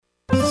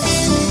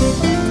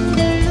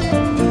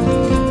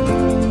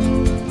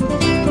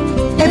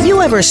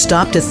you ever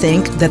stop to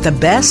think that the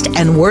best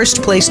and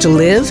worst place to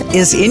live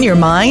is in your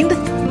mind?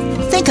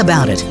 Think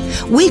about it.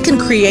 We can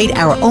create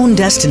our own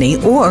destiny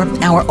or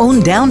our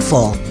own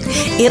downfall.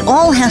 It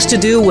all has to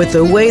do with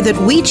the way that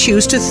we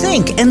choose to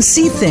think and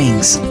see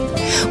things.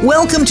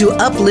 Welcome to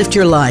Uplift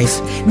Your Life,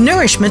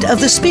 Nourishment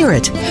of the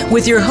Spirit,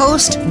 with your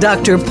host,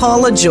 Dr.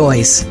 Paula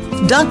Joyce.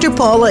 Dr.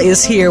 Paula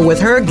is here with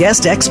her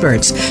guest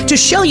experts to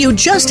show you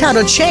just how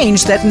to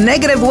change that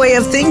negative way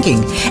of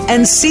thinking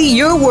and see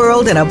your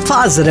world in a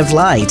positive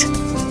light.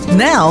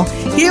 Now,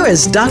 here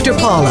is Dr.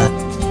 Paula.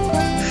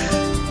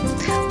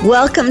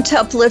 Welcome to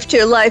Uplift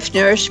Your Life,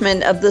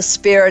 Nourishment of the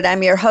Spirit.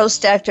 I'm your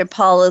host, Dr.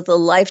 Paula, the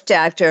Life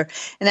Doctor,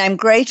 and I'm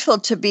grateful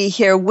to be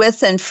here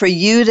with and for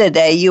you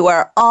today. You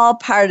are all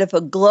part of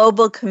a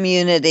global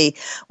community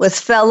with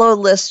fellow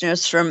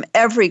listeners from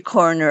every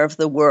corner of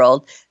the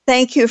world.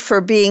 Thank you for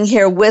being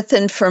here with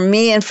and for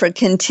me and for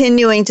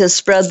continuing to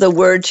spread the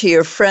word to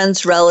your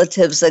friends,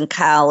 relatives, and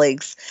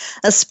colleagues.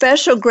 A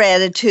special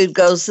gratitude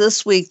goes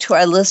this week to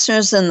our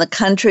listeners in the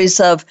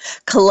countries of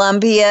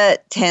Colombia,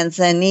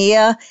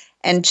 Tanzania,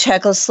 and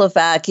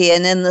Czechoslovakia,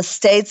 and in the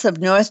states of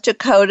North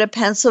Dakota,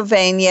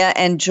 Pennsylvania,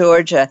 and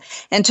Georgia.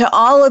 And to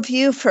all of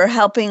you for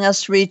helping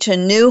us reach a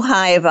new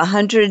high of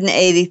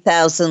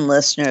 180,000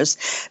 listeners.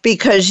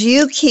 Because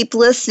you keep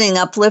listening,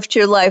 Uplift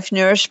Your Life,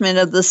 Nourishment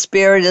of the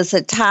Spirit is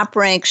a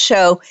top-ranked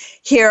show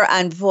here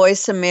on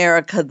Voice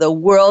America, the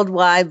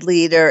worldwide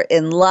leader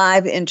in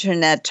live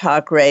internet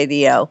talk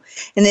radio.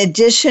 In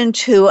addition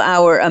to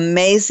our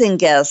amazing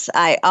guests,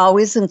 I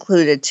always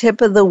include a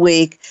tip of the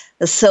week,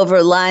 a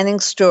silver lining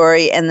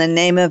story, and the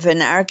name of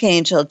an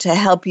archangel to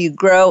help you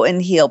grow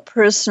and heal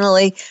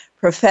personally,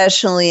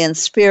 professionally, and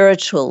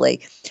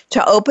spiritually.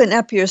 To open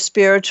up your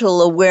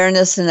spiritual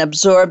awareness and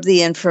absorb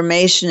the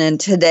information in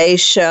today's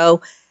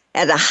show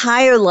at a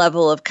higher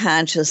level of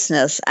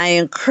consciousness, I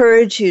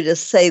encourage you to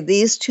say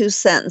these two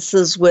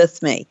sentences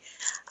with me.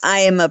 I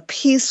am a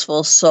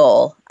peaceful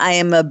soul. I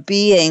am a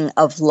being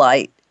of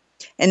light.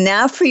 And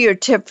now for your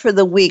tip for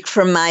the week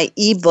from my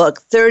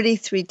ebook,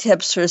 33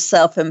 Tips for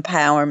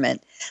Self-Empowerment.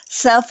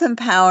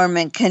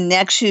 Self-empowerment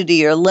connects you to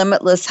your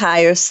limitless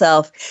higher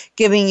self,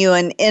 giving you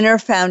an inner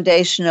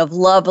foundation of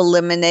love,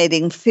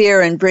 eliminating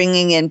fear, and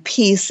bringing in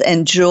peace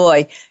and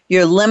joy.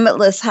 Your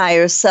limitless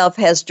higher self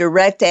has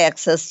direct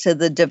access to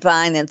the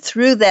divine, and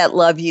through that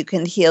love, you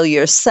can heal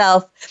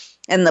yourself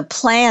and the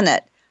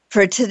planet.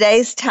 For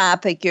today's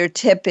topic, your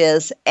tip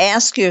is,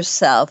 ask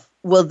yourself,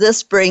 will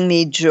this bring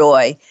me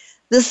joy?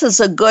 This is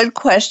a good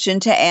question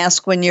to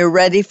ask when you're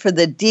ready for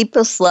the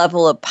deepest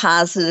level of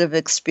positive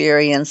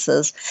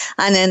experiences.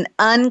 On an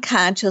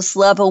unconscious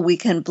level, we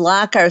can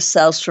block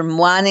ourselves from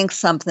wanting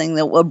something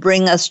that will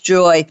bring us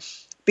joy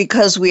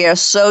because we are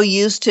so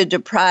used to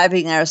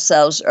depriving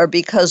ourselves or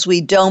because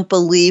we don't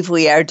believe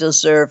we are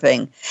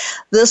deserving.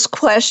 This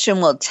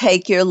question will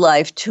take your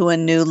life to a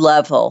new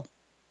level.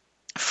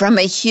 From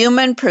a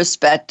human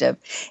perspective,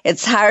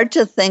 it's hard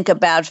to think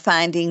about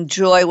finding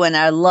joy when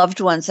our loved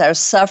ones are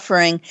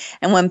suffering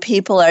and when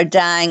people are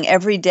dying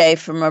every day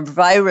from a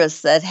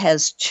virus that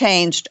has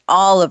changed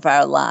all of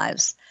our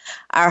lives.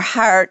 Our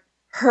heart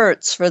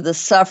hurts for the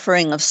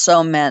suffering of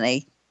so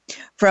many.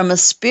 From a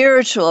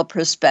spiritual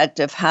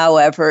perspective,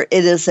 however,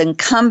 it is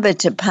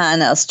incumbent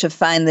upon us to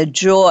find the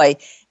joy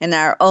in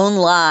our own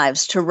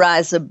lives, to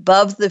rise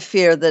above the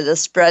fear that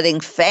is spreading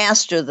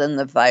faster than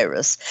the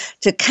virus,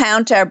 to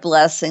count our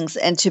blessings,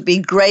 and to be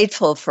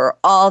grateful for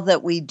all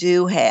that we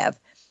do have.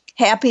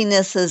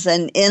 Happiness is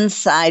an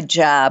inside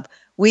job.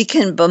 We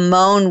can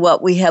bemoan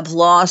what we have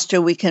lost, or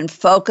we can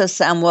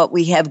focus on what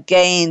we have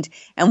gained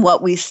and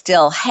what we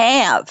still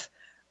have.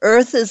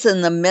 Earth is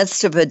in the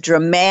midst of a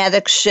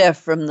dramatic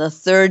shift from the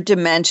third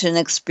dimension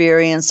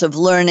experience of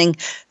learning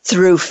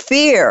through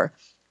fear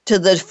to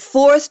the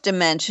fourth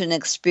dimension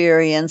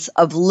experience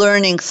of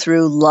learning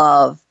through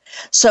love.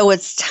 So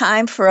it's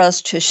time for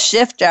us to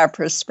shift our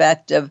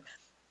perspective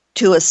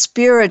to a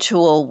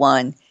spiritual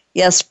one.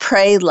 Yes,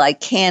 pray like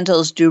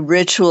candles, do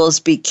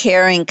rituals, be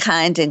caring,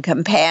 kind, and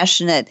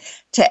compassionate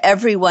to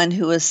everyone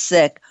who is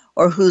sick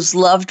or whose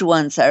loved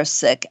ones are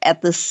sick.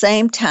 At the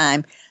same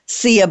time,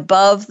 see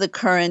above the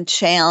current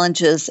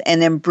challenges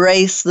and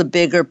embrace the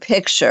bigger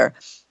picture.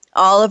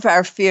 All of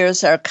our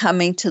fears are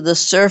coming to the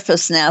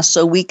surface now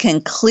so we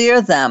can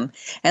clear them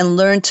and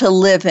learn to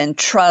live in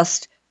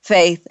trust,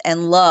 faith,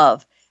 and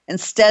love.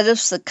 Instead of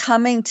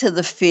succumbing to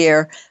the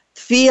fear,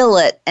 feel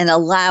it and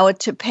allow it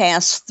to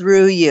pass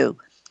through you.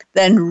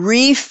 Then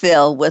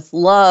refill with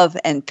love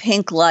and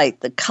pink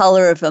light, the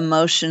color of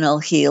emotional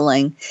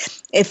healing.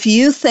 If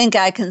you think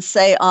I can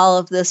say all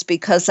of this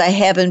because I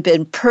haven't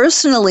been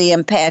personally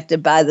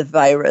impacted by the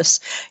virus,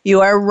 you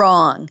are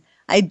wrong.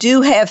 I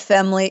do have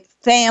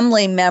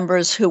family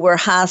members who were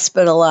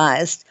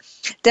hospitalized.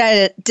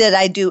 Did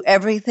I do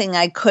everything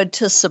I could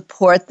to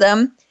support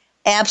them?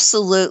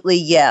 Absolutely,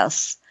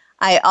 yes.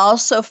 I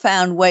also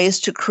found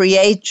ways to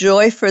create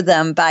joy for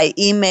them by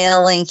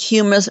emailing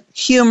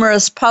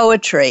humorous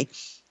poetry.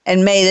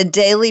 and made a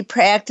daily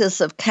practice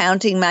of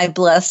counting my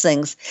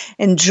blessings,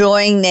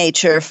 enjoying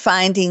nature,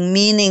 finding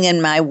meaning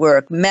in my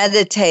work,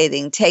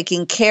 meditating,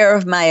 taking care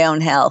of my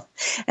own health,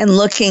 and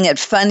looking at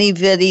funny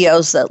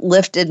videos that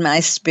lifted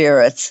my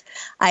spirits.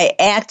 I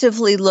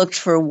actively looked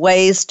for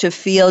ways to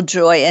feel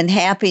joy and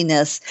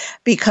happiness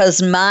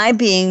because my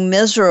being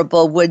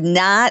miserable would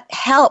not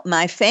help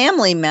my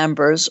family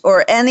members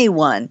or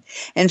anyone.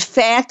 In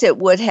fact, it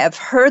would have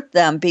hurt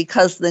them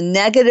because the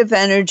negative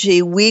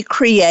energy we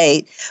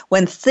create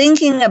when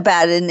thinking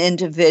about an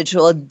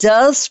individual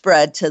does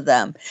spread to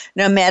them,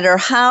 no matter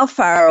how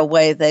far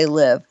away they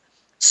live.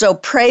 So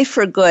pray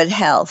for good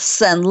health,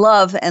 send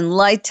love and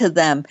light to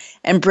them,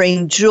 and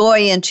bring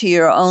joy into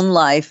your own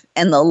life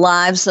and the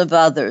lives of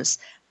others.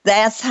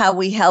 That's how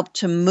we help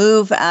to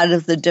move out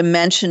of the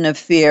dimension of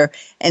fear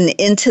and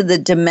into the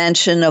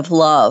dimension of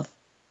love.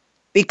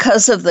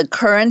 Because of the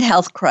current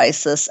health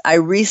crisis, I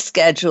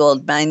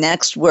rescheduled my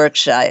next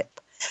workshop,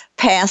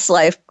 Past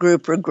Life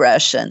Group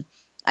Regression.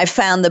 I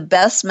found the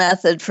best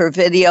method for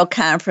video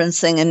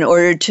conferencing in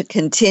order to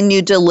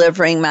continue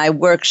delivering my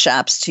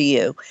workshops to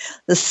you.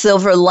 The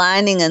silver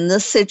lining in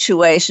this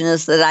situation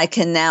is that I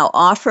can now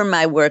offer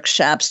my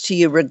workshops to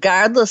you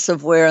regardless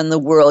of where in the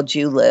world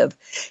you live.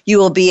 You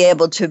will be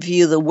able to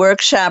view the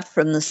workshop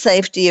from the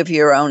safety of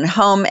your own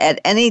home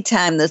at any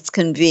time that's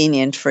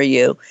convenient for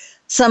you.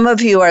 Some of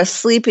you are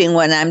sleeping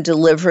when I'm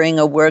delivering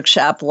a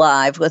workshop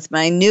live. With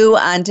my new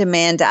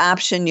on-demand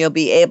option, you'll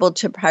be able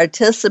to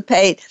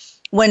participate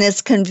when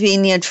it's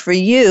convenient for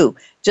you,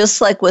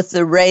 just like with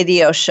the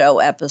radio show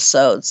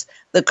episodes.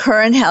 The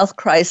current health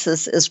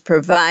crisis is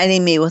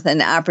providing me with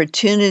an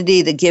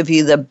opportunity to give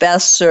you the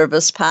best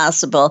service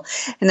possible,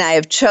 and I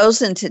have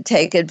chosen to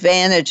take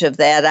advantage of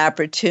that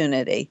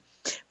opportunity.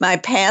 My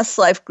Past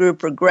Life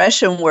Group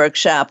Regression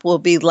Workshop will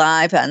be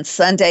live on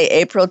Sunday,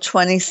 April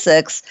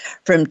 26th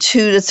from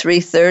 2 to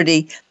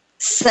 3:30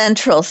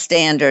 Central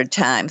Standard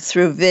Time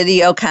through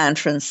video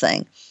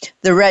conferencing.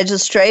 The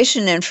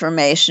registration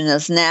information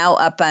is now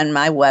up on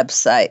my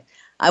website.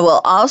 I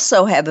will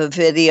also have a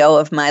video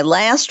of my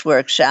last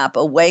workshop,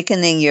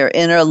 Awakening Your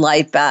Inner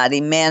Light Body,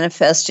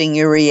 Manifesting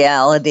Your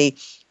Reality,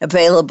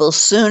 available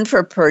soon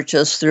for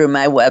purchase through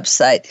my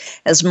website.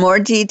 As more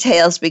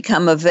details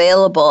become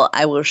available,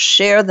 I will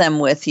share them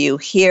with you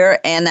here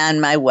and on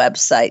my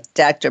website,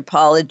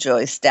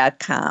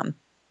 drpaulajoyce.com.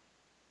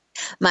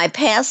 My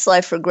Past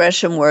Life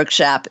Regression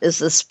Workshop is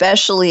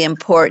especially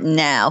important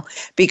now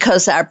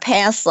because our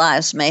past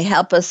lives may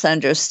help us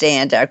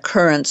understand our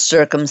current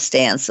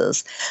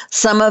circumstances.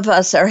 Some of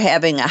us are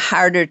having a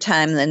harder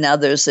time than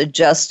others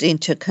adjusting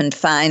to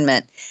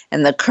confinement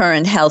and the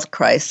current health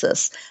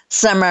crisis.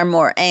 Some are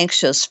more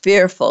anxious,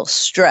 fearful,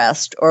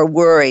 stressed, or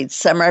worried.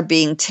 Some are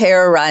being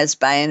terrorized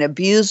by an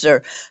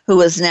abuser who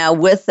is now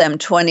with them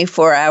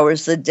 24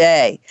 hours a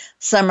day.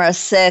 Some are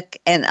sick,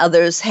 and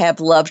others have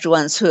loved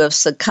ones who have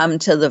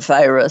succumbed to the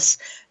virus.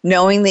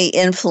 Knowing the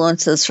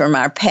influences from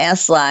our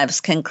past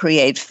lives can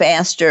create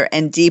faster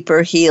and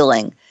deeper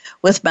healing.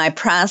 With my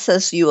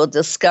process, you will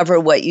discover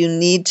what you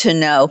need to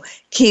know,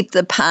 keep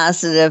the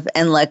positive,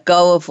 and let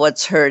go of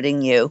what's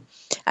hurting you.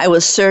 I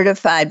was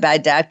certified by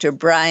Dr.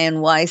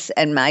 Brian Weiss,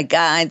 and my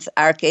guides,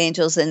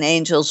 archangels and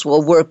angels,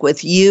 will work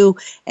with you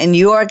and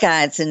your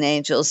guides and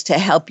angels to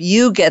help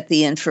you get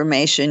the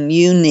information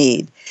you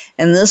need.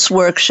 In this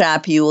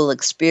workshop, you will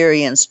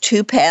experience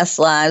 2 past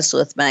lives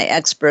with my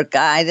expert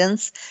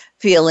guidance,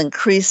 feel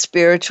increased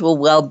spiritual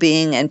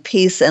well-being and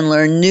peace, and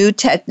learn new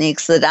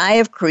techniques that I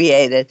have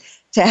created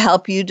to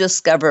help you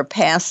discover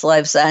past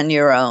lives on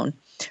your own.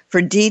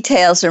 For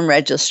details and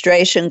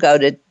registration, go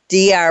to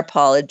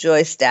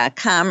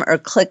drpaulajoyce.com or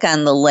click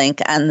on the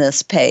link on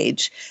this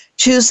page.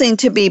 Choosing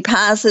to be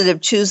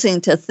positive,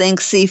 choosing to think,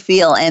 see,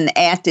 feel, and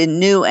act in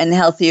new and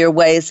healthier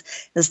ways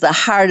is the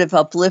heart of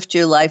Uplift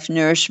Your Life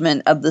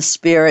Nourishment of the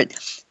Spirit.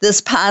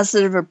 This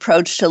positive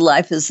approach to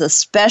life is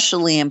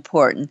especially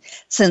important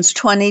since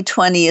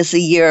 2020 is a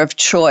year of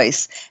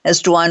choice.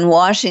 As Dwan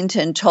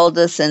Washington told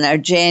us in our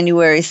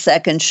January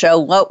 2nd show,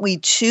 what we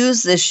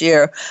choose this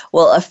year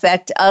will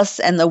affect us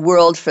and the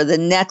world for the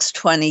next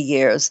 20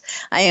 years.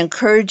 I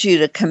encourage you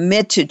to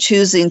commit to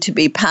choosing to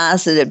be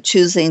positive,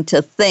 choosing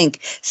to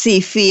think, see,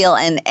 feel,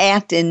 and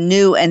act in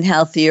new and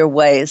healthier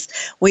ways.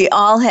 We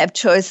all have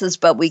choices,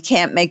 but we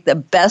can't make the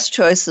best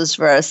choices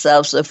for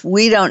ourselves if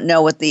we don't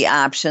know what the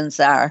options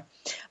are.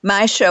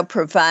 My show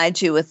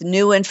provides you with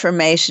new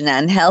information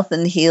on health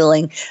and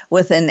healing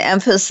with an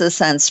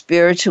emphasis on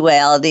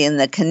spirituality and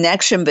the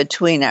connection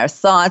between our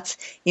thoughts,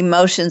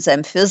 emotions,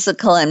 and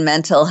physical and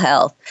mental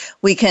health.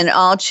 We can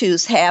all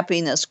choose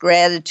happiness,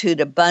 gratitude,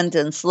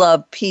 abundance,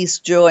 love, peace,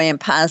 joy, and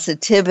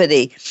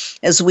positivity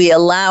as we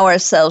allow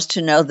ourselves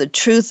to know the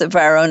truth of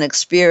our own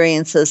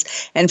experiences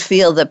and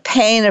feel the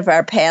pain of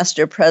our past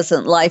or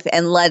present life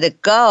and let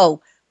it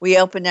go. We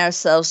open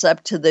ourselves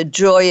up to the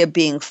joy of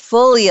being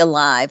fully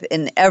alive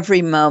in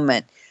every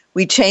moment.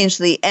 We change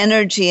the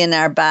energy in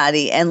our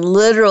body and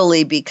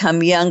literally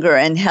become younger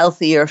and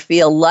healthier,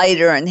 feel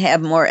lighter and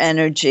have more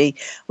energy.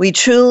 We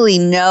truly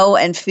know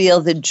and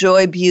feel the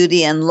joy,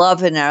 beauty, and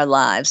love in our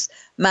lives.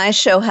 My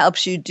show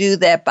helps you do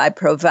that by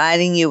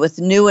providing you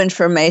with new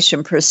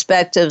information,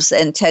 perspectives,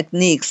 and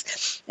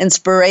techniques,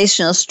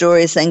 inspirational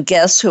stories, and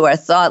guests who are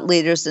thought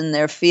leaders in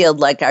their field,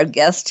 like our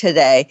guest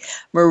today,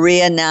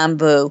 Maria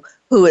Nambu,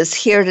 who is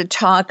here to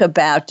talk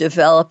about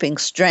developing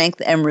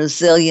strength and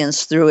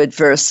resilience through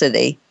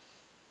adversity.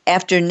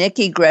 After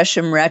Nikki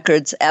Gresham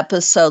Record's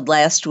episode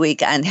last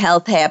week on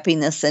health,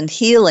 happiness, and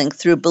healing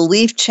through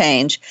belief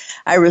change,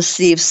 I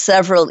received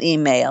several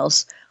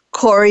emails.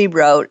 Corey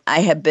wrote,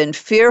 I have been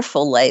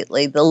fearful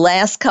lately. The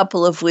last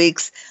couple of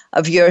weeks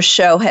of your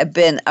show have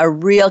been a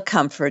real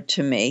comfort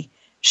to me.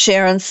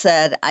 Sharon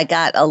said, I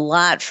got a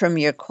lot from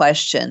your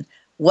question.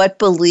 What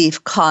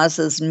belief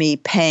causes me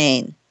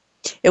pain?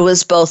 It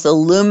was both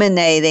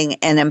illuminating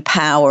and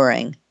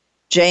empowering.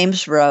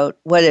 James wrote,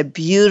 what a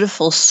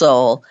beautiful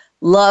soul.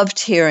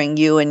 Loved hearing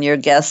you and your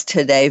guest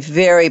today.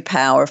 Very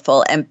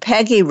powerful. And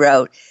Peggy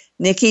wrote,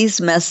 Nikki's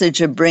message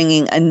of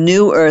bringing a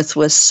new earth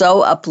was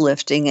so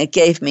uplifting. It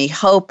gave me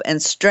hope and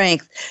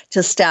strength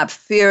to stop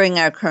fearing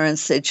our current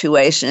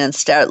situation and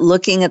start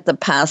looking at the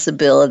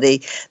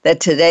possibility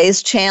that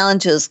today's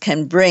challenges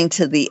can bring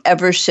to the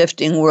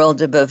ever-shifting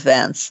world of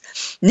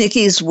events.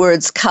 Nikki's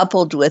words,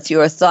 coupled with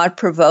your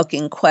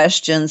thought-provoking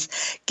questions,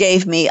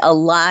 gave me a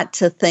lot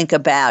to think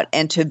about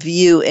and to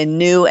view in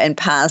new and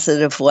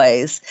positive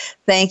ways.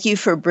 Thank you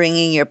for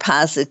bringing your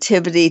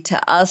positivity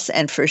to us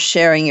and for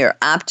sharing your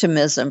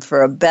optimism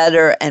for a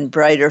better and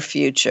brighter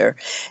future.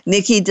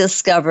 Nikki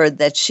discovered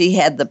that she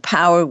had the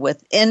power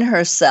within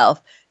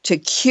herself to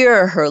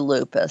cure her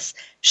lupus.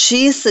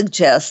 She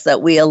suggests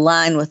that we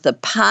align with the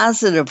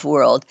positive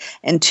world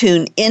and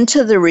tune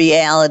into the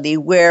reality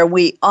where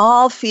we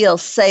all feel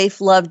safe,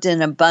 loved,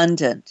 and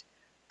abundant.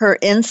 Her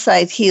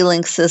Insight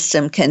Healing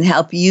System can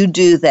help you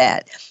do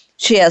that.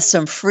 She has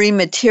some free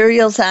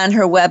materials on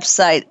her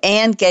website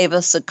and gave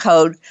us a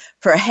code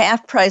for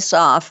half price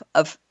off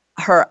of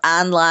her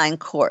online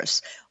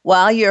course.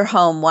 While you're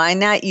home, why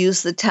not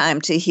use the time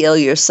to heal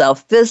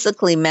yourself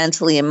physically,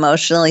 mentally,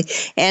 emotionally,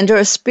 and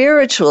or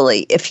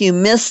spiritually? If you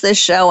miss this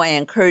show, I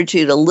encourage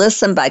you to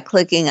listen by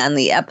clicking on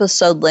the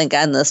episode link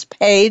on this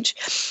page.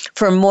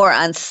 For more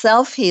on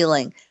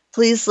self-healing,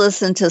 please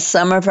listen to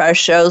some of our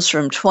shows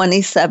from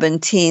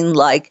 2017,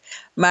 like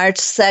March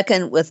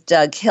 2nd with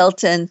Doug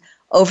Hilton,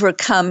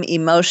 Overcome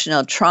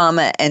Emotional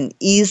Trauma and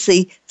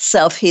Easy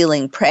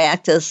Self-Healing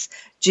Practice,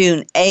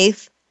 June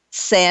 8th,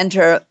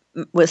 Sandra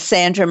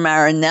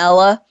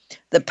Marinella,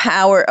 The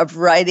Power of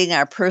Writing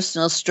Our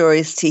Personal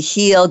Stories to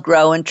Heal,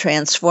 Grow, and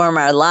Transform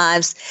Our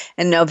Lives,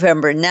 and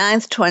November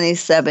 9th,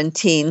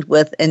 2017,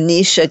 with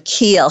Anisha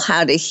Keel,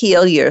 How to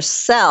Heal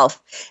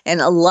Yourself and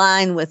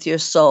Align with Your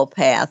Soul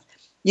Path.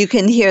 You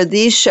can hear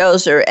these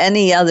shows or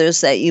any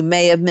others that you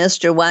may have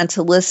missed or want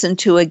to listen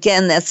to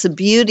again. That's the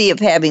beauty of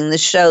having the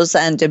shows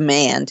on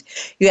demand.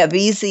 You have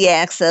easy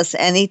access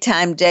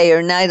anytime, day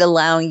or night,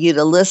 allowing you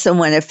to listen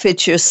when it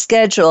fits your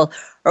schedule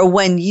or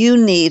when you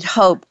need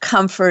hope,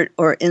 comfort,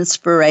 or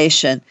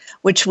inspiration,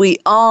 which we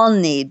all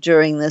need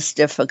during this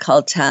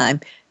difficult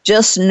time.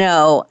 Just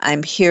know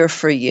I'm here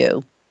for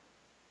you.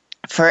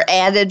 For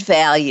added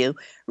value,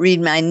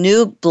 read my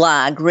new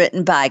blog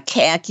written by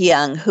Kat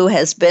Young, who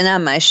has been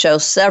on my show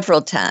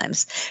several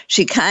times.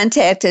 She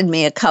contacted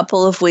me a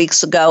couple of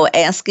weeks ago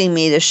asking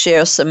me to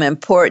share some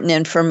important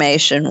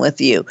information with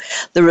you.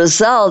 The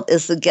result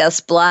is the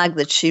guest blog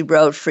that she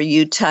wrote for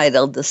you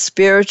titled The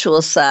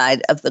Spiritual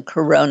Side of the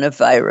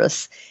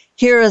Coronavirus.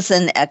 Here is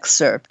an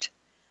excerpt.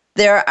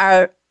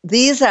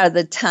 These are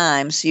the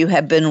times you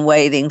have been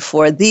waiting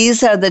for.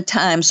 These are the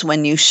times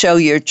when you show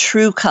your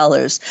true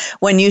colors,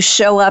 when you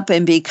show up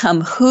and become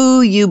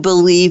who you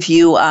believe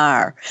you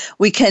are.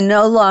 We can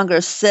no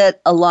longer sit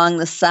along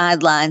the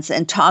sidelines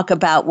and talk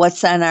about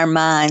what's on our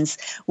minds.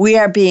 We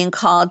are being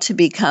called to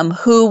become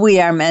who we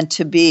are meant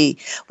to be.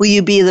 Will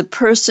you be the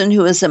person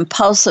who is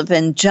impulsive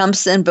and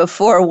jumps in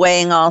before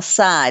weighing all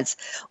sides?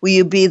 Will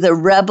you be the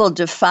rebel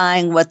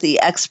defying what the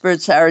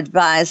experts are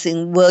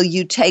advising? Will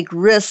you take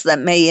risks that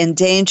may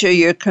endanger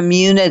your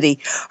community?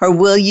 Or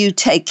will you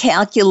take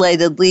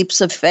calculated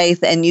leaps of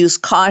faith and use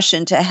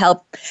caution to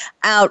help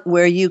out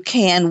where you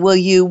can? Will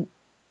you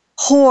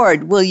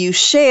hoard? Will you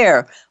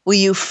share? Will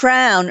you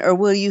frown or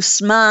will you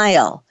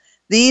smile?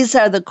 These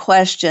are the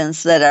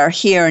questions that are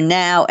here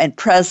now and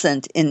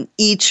present in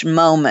each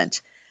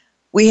moment.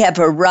 We have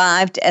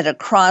arrived at a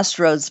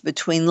crossroads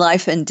between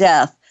life and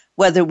death,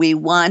 whether we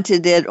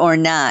wanted it or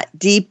not.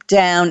 Deep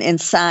down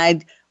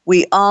inside,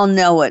 we all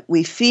know it,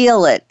 we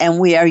feel it, and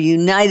we are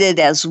united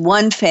as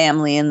one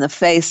family in the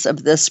face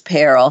of this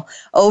peril.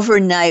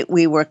 Overnight,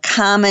 we were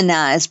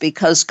commonized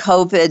because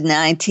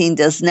COVID-19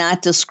 does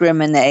not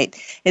discriminate.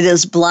 It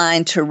is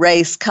blind to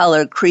race,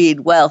 color,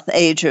 creed, wealth,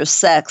 age, or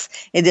sex.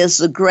 It is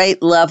the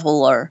great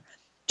leveler.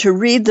 To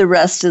read the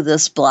rest of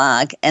this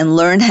blog and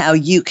learn how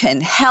you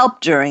can help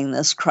during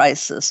this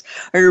crisis,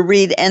 or to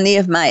read any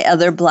of my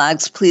other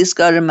blogs, please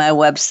go to my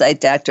website,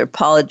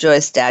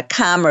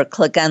 drpaulajoyce.com, or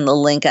click on the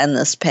link on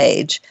this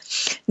page.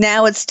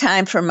 Now it's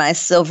time for my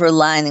silver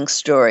lining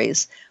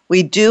stories.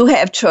 We do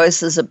have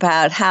choices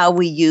about how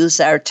we use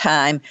our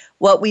time,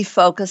 what we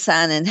focus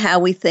on, and how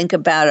we think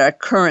about our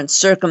current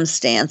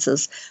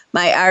circumstances.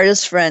 My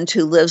artist friend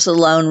who lives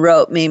alone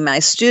wrote me, "My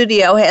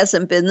studio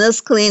hasn't been this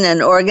clean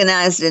and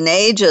organized in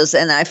ages,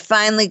 and I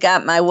finally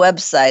got my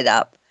website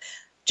up."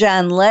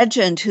 John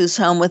Legend, who's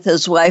home with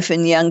his wife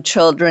and young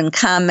children,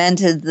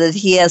 commented that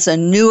he has a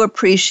new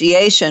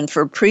appreciation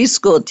for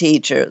preschool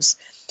teachers.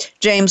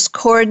 James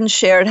Corden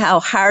shared how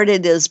hard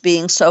it is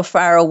being so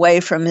far away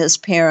from his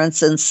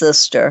parents and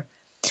sister.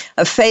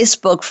 A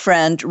Facebook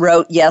friend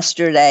wrote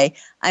yesterday,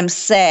 "I'm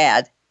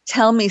sad.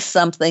 Tell me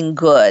something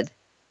good."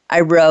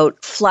 I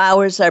wrote,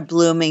 "Flowers are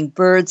blooming,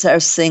 birds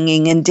are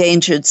singing,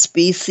 endangered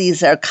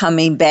species are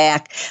coming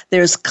back.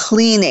 There's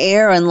clean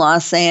air in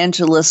Los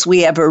Angeles.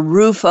 We have a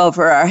roof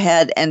over our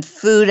head and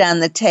food on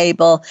the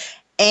table.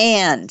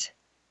 And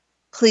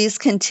please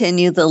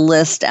continue the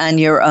list on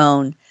your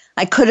own."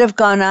 I could have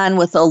gone on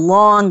with a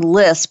long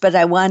list, but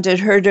I wanted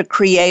her to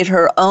create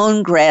her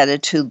own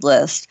gratitude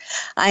list.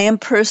 I am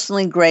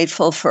personally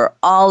grateful for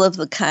all of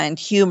the kind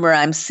humor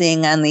I'm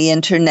seeing on the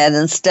internet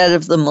instead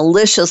of the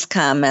malicious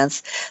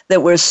comments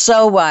that were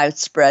so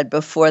widespread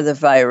before the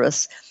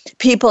virus.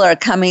 People are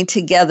coming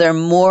together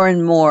more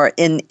and more.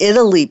 In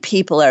Italy,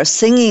 people are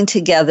singing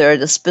together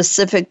at a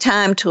specific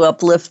time to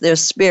uplift their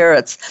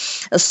spirits.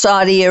 A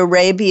Saudi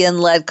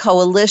Arabian-led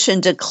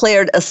coalition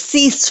declared a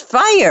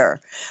ceasefire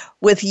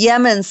with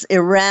Yemen's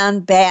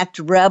Iran-backed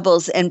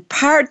rebels, in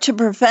part to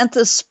prevent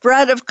the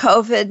spread of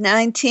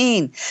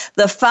COVID-19.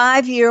 The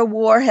 5-year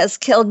war has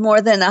killed more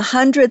than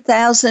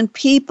 100,000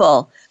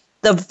 people.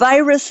 The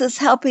virus is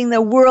helping the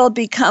world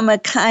become a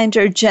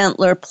kinder,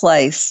 gentler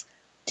place.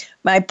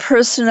 My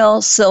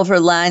personal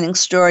silver lining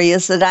story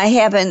is that I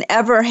haven't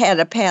ever had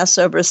a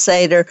Passover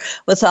Seder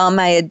with all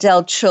my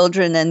adult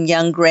children and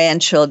young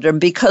grandchildren.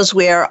 Because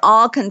we are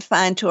all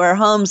confined to our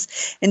homes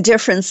in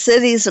different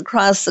cities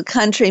across the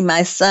country,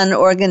 my son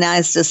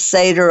organized a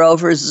Seder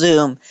over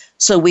Zoom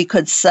so we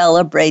could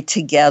celebrate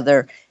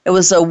together. It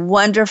was a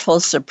wonderful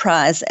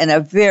surprise and a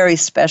very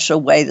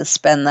special way to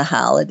spend the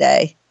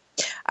holiday.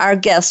 Our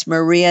guest,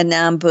 Maria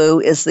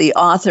Nambu, is the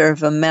author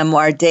of a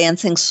memoir,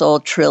 Dancing Soul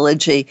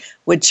Trilogy,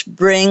 which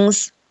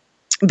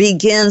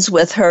begins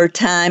with her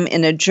time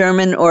in a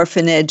German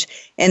orphanage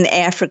in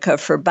Africa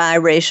for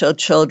biracial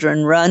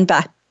children run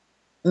by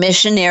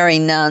missionary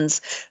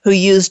nuns who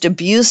used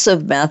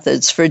abusive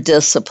methods for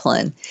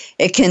discipline.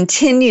 It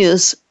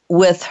continues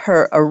with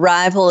her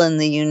arrival in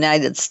the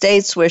United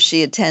States, where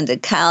she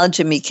attended college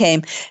and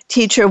became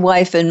teacher,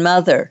 wife, and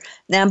mother.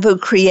 Nambu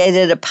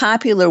created a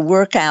popular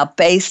workout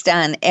based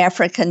on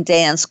African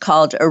dance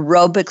called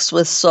Aerobics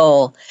with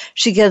Soul.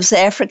 She gives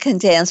African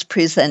dance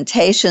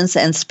presentations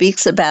and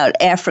speaks about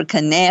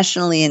Africa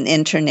nationally and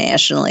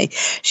internationally.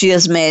 She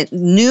has made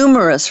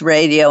numerous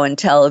radio and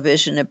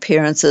television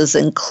appearances,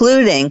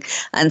 including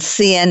on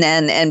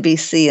CNN,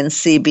 NBC, and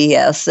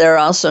CBS. There are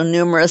also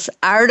numerous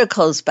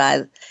articles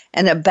by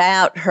and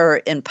about her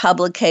in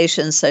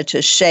publications such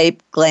as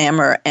Shape,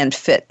 Glamour, and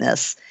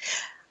Fitness.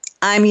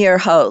 I'm your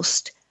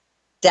host,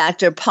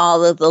 Dr.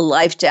 Paula, the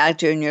Life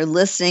Doctor, and you're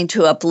listening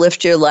to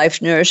Uplift Your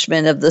Life,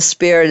 Nourishment of the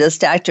Spirit. As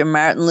Dr.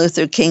 Martin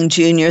Luther King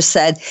Jr.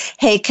 said,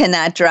 hate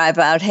cannot drive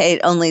out hate,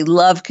 only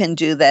love can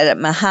do that.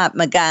 And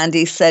Mahatma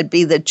Gandhi said,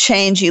 be the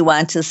change you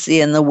want to see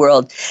in the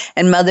world.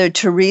 And Mother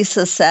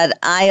Teresa said,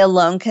 I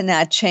alone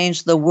cannot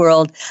change the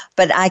world,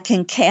 but I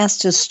can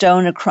cast a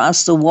stone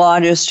across the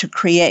waters to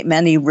create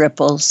many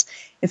ripples.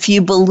 If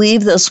you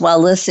believe this while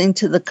listening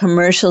to the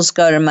commercials,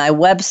 go to my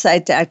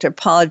website,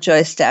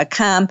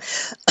 drpaulajoyce.com,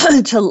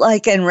 to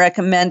like and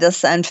recommend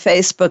us on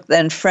Facebook,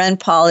 then friend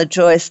Paula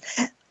Joyce,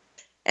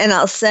 and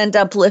I'll send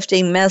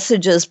uplifting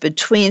messages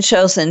between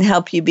shows and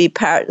help you be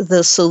part of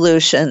the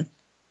solution.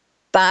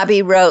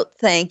 Bobby wrote,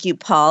 thank you,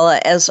 Paula.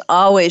 As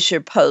always,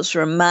 your posts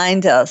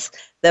remind us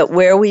that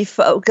where we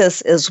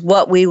focus is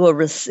what we will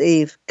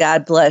receive.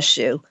 God bless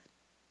you.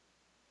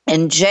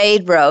 And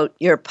Jade wrote,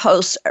 your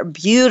posts are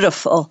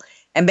beautiful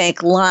and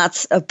make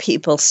lots of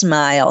people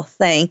smile.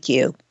 Thank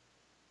you.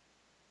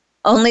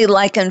 Only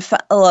like and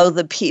follow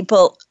the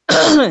people,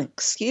 who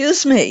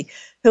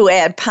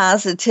add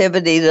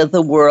positivity to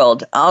the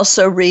world.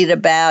 Also read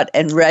about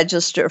and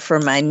register for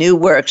my new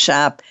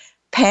workshop,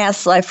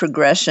 Past Life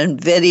Regression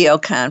Video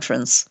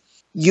Conference.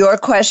 Your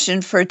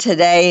question for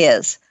today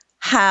is,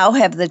 how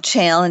have the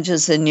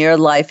challenges in your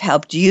life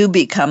helped you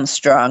become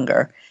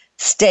stronger?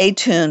 Stay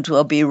tuned.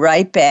 We'll be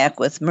right back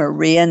with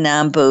Maria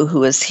Nambu,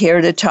 who is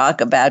here to talk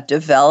about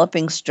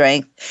developing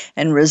strength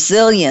and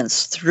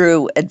resilience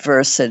through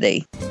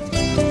adversity.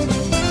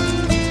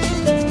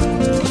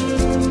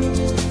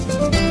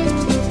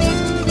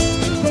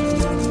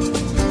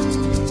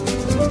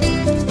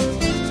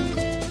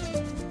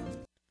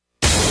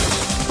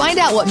 Find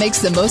out what makes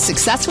the most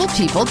successful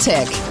people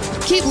tick.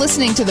 Keep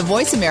listening to the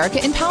Voice America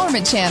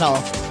Empowerment Channel.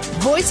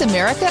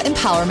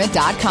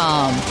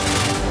 VoiceAmericaEmpowerment.com.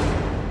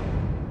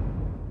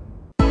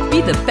 Be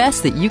the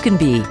best that you can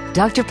be.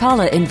 Dr.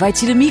 Paula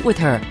invites you to meet with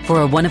her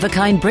for a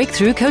one-of-a-kind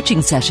breakthrough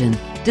coaching session.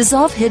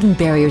 Dissolve hidden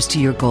barriers to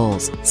your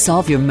goals,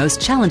 solve your most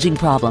challenging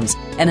problems,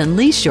 and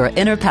unleash your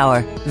inner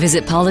power.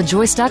 Visit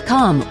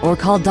paulajoyce.com or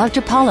call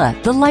Dr. Paula,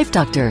 the Life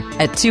Doctor,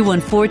 at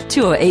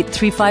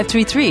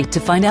 214-208-3533 to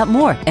find out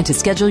more and to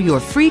schedule your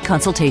free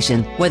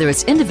consultation. Whether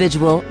it's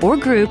individual or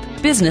group,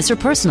 business or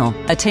personal,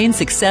 attain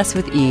success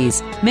with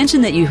ease.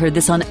 Mention that you heard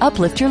this on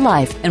Uplift Your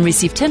Life and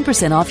receive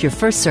 10% off your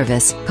first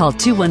service. Call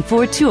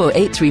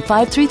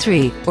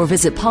 214-208-3533 or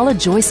visit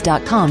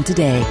paulajoyce.com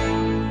today.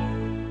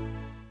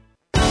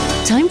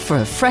 Time for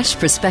a fresh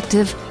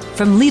perspective.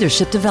 From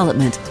leadership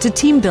development to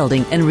team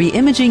building and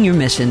re-imaging your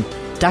mission,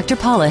 Dr.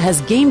 Paula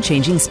has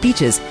game-changing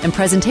speeches and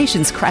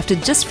presentations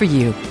crafted just for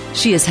you.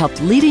 She has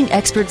helped leading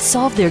experts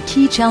solve their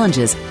key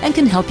challenges and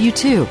can help you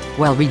too,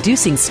 while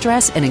reducing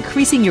stress and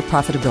increasing your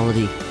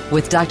profitability.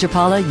 With Dr.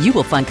 Paula, you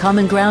will find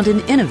common ground and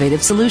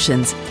innovative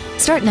solutions.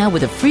 Start now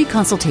with a free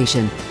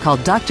consultation. Call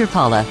Dr.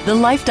 Paula, the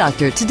Life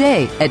Doctor,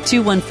 today at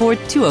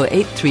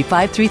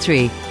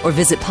 214-208-3533 or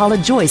visit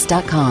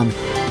paulajoyce.com.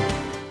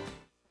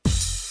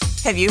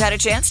 Have you had a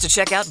chance to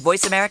check out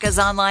Voice America's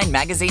online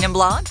magazine and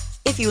blog?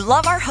 If you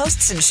love our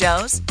hosts and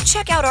shows,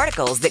 check out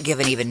articles that give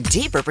an even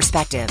deeper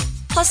perspective,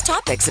 plus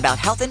topics about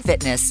health and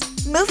fitness,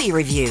 movie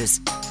reviews,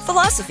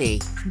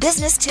 philosophy,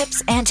 business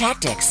tips and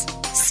tactics,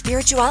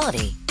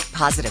 spirituality,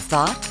 positive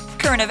thought,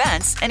 current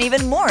events, and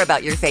even more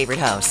about your favorite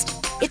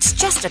host. It's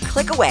just a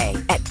click away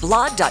at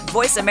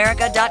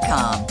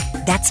blog.voiceamerica.com.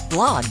 That's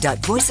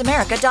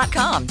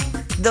blog.voiceamerica.com.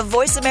 The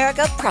Voice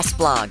America Press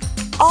Blog.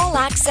 All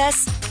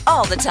access,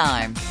 all the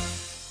time.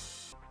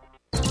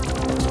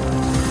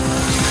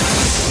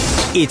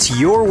 It's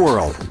your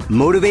world.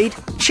 Motivate,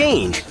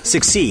 change,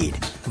 succeed.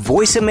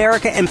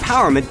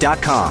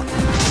 VoiceAmericaEmpowerment.com.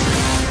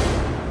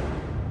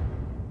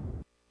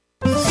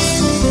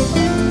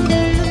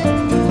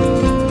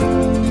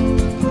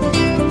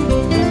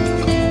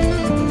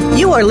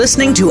 You are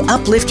listening to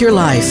Uplift Your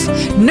Life,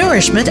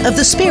 Nourishment of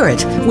the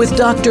Spirit with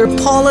Dr.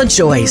 Paula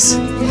Joyce.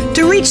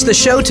 To reach the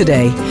show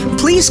today,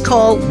 please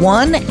call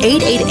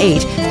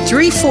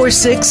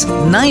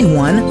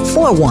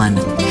 1-888-346-9141.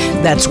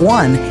 That's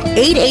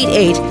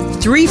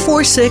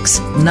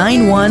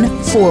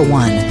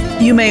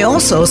 1-888-346-9141. You may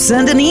also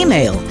send an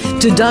email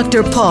to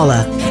Dr.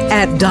 Paula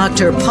at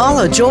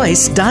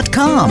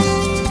drpaulajoyce.com.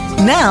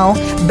 Now,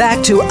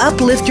 back to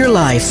Uplift Your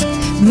Life,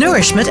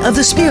 Nourishment of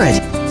the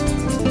Spirit.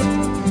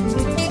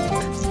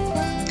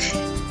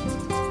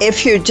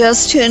 If you're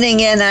just tuning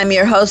in, I'm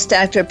your host,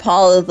 Dr.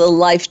 Paula, the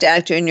Life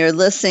Doctor, and you're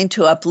listening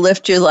to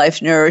Uplift Your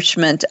Life,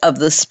 Nourishment of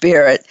the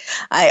Spirit.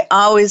 I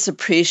always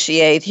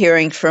appreciate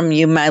hearing from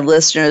you, my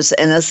listeners,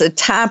 and as a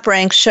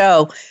top-ranked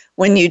show,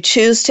 when you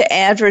choose to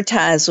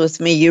advertise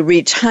with me, you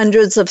reach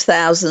hundreds of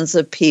thousands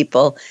of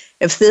people.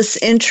 If this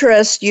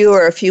interests you,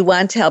 or if you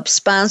want to help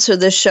sponsor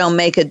the show,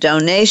 make a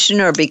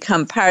donation, or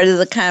become part of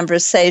the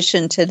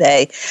conversation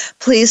today,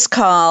 please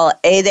call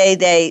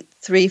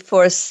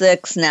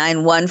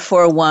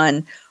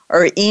 888-346-9141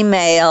 or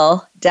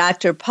email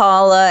Dr.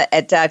 Paula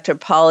at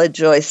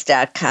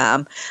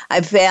drpaulajoyce.com. I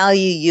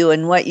value you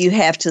and what you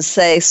have to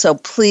say, so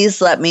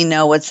please let me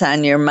know what's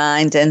on your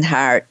mind and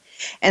heart.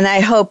 And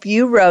I hope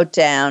you wrote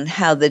down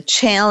how the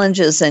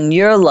challenges in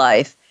your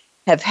life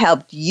have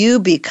helped you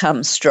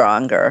become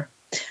stronger.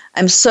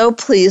 I'm so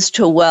pleased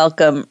to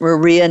welcome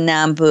Maria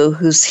Nambu,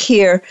 who's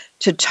here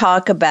to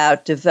talk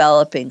about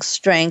developing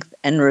strength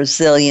and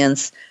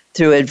resilience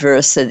through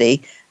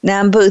adversity.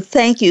 Nambu,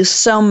 thank you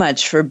so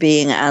much for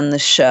being on the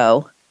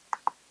show.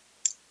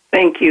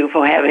 Thank you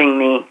for having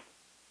me.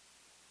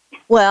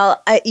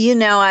 Well,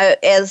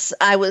 as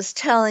I was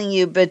telling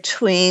you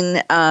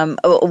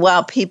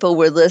while people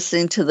were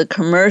listening to the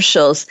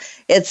commercials,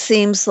 it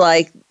seems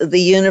like the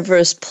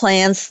universe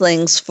plans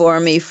things for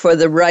me for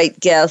the right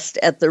guest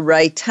at the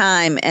right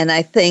time. And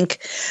I think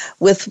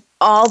with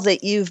all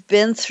that you've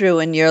been through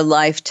in your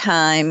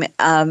lifetime,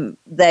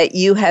 that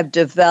you have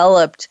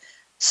developed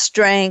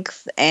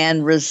strength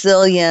and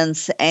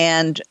resilience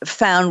and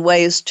found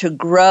ways to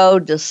grow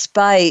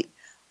despite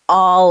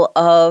all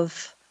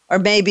of, or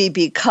maybe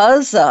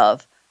because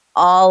of,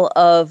 all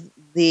of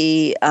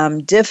the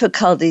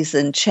difficulties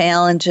and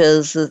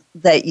challenges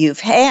that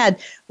you've had,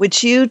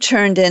 which you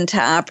turned into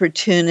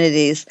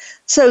opportunities.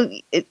 So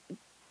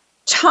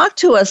talk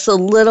to us a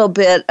little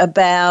bit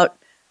about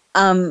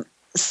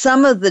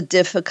some of the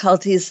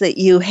difficulties that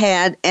you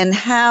had and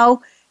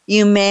how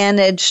you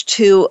managed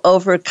to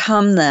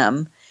overcome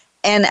them.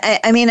 And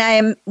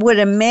I would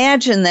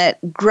imagine that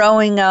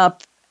growing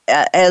up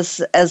as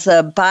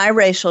a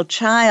biracial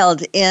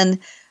child in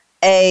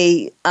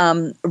a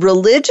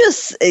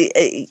religious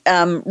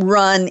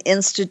run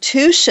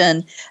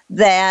institution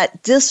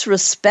that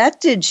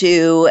disrespected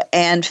you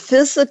and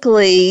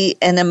physically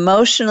and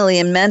emotionally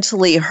and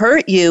mentally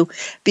hurt you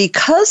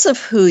because of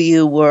who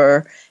you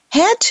were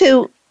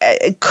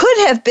could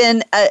have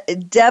been a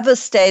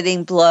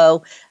devastating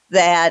blow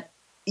that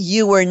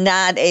you were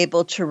not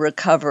able to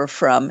recover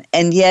from,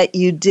 and yet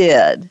you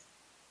did.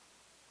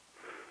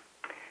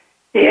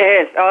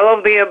 Yes, all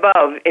of the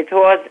above. It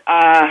was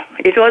a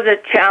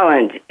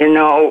challenge,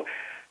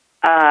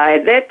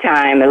 At that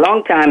time, a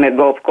long time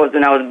ago, of course,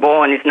 when I was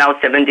born, it's now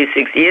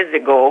 76 years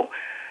ago,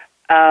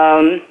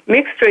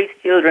 mixed race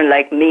children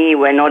like me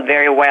were not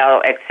very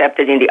well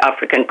accepted in the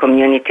African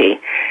community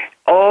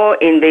or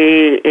in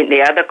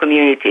the other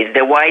communities.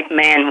 The white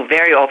man who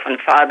very often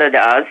fathered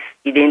us,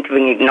 he didn't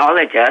even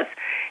acknowledge us,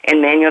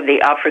 and many of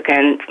the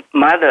African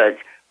mothers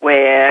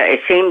were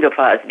ashamed of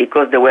us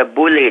because they were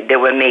bullied, they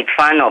were made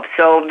fun of.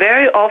 So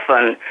very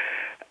often,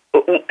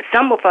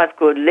 some of us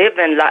could live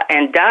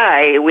and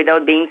die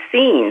without being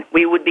seen.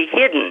 We would be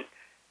hidden.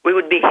 We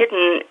would be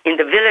hidden in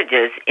the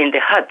villages, in the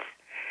huts.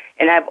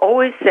 And I've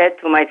always said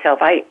to myself,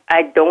 I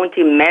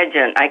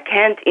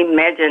can't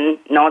imagine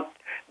not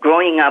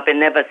growing up and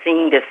never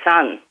seeing the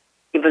sun,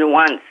 even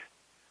once,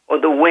 or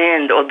the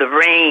wind, or the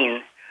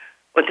rain,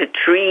 or the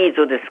trees,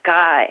 or the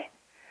sky.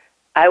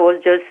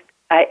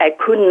 I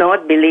could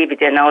not believe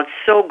it, and I was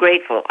so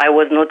grateful I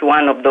was not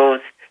one of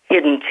those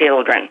hidden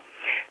children.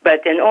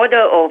 But an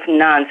order of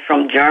nuns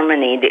from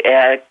Germany,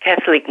 the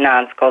Catholic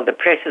nuns called the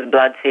Precious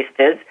Blood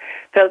Sisters,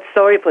 felt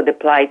sorry for the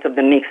plight of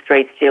the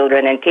mixed-race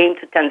children and came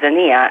to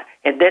Tanzania.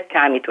 At that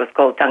time, it was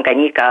called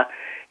Tanganyika,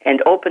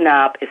 and opened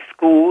up a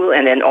school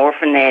and an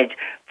orphanage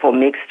for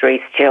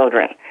mixed-race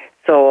children.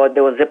 So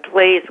there was a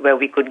place where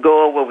we could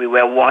go where we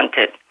were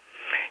wanted.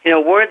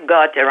 Word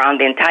got around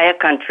the entire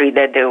country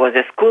that there was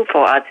a school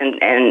for us,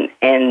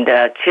 and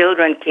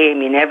children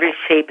came in every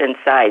shape and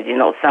size.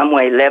 Some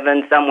were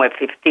 11, some were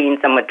 15,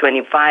 some were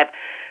 25,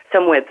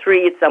 some were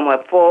 3, some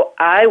were 4.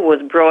 I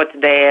was brought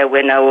there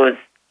when I was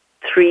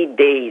 3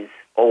 days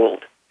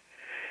old.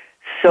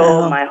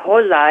 So my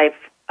whole life,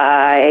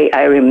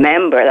 I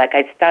remember, like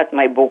I start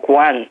my book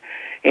 1,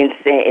 and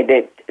say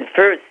the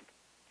first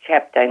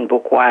chapter in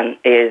book 1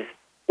 is,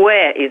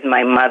 where is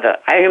my mother?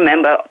 I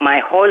remember my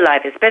whole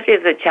life, especially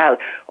as a child,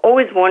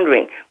 always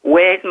wondering,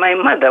 where is my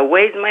mother?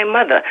 Where is my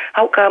mother?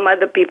 How come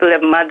other people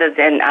have mothers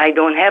and I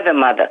don't have a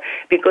mother?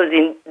 Because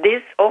in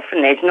this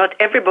orphanage, not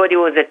everybody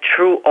was a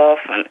true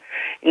orphan.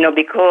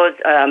 Because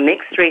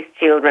mixed-race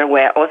children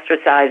were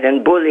ostracized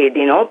and bullied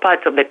in all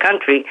parts of the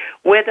country,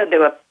 whether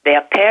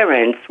their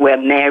parents were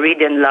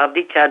married and loved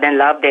each other and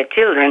loved their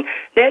children,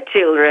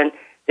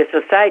 the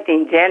society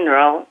in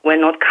general, were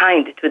not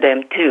kind to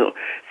them too.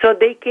 So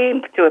they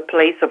came to a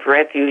place of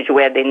refuge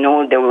where they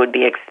know they would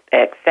be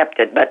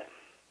accepted. But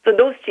so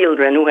those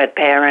children who had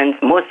parents,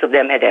 most of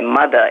them had a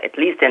mother, at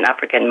least an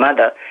African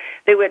mother,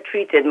 they were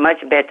treated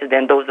much better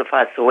than those of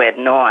us who had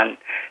none.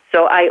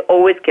 So I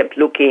always kept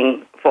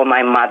looking for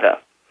my mother.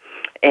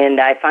 And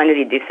I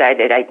finally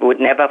decided I would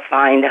never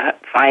find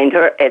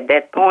her at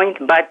that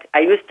point. But I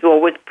used to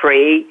always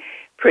pray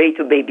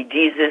to baby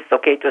Jesus.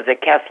 Okay, it was a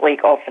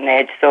Catholic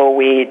orphanage, so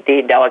we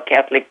did our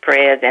Catholic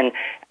prayers, and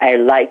I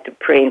liked to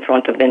pray in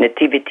front of the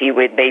nativity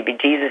with baby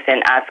Jesus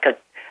and ask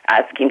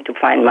him to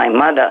find my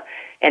mother.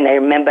 And I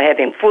remember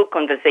having full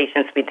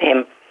conversations with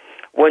him,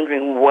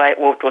 wondering what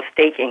was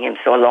taking him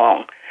so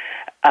long.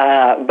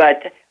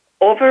 But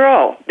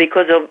overall,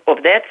 because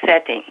of that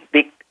setting,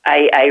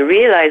 I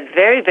realized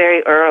very,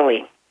 very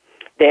early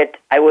that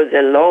I was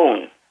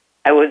alone.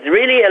 I was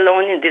really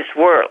alone in this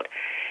world.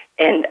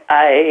 And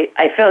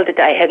I felt that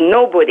I had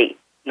nobody,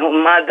 no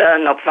mother,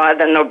 no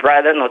father, no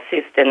brother, no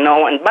sister, no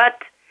one. But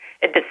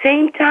at the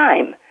same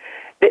time,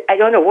 I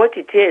don't know what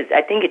it is.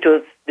 I think it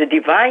was the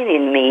divine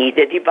in me,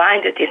 the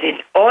divine that is in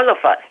all of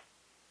us.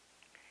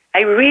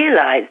 I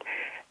realized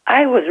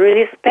I was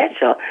really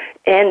special,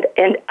 and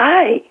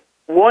I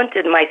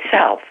wanted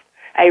myself.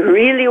 I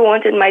really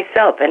wanted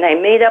myself, and I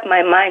made up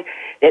my mind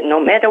that no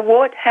matter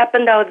what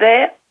happened out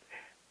there,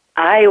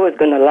 I was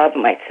going to love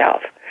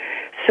myself.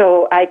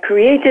 So I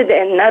created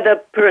another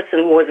person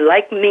who was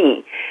like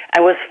me.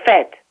 I was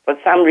fat. For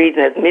some reason,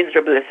 as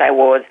miserable as I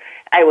was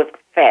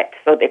fat.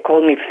 So they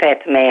called me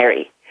Fat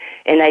Mary.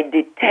 And I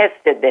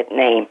detested that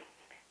name.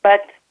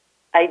 But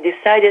I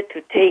decided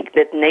to take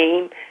that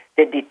name,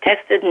 the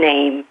detested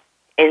name,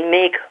 and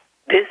make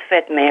this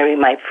Fat Mary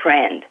my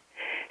friend.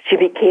 She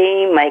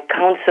became my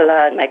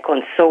counselor and my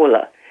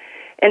consoler.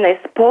 And I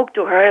spoke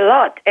to her a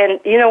lot. And,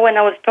 when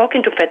I was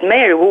talking to Fat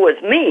Mary, who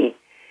was me,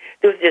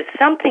 there was just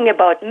something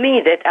about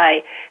me that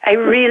I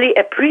really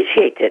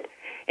appreciated.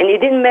 And it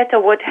didn't matter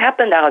what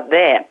happened out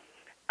there.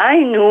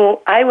 I knew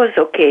I was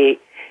okay,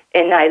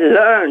 and I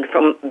learned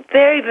from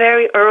very,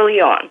 very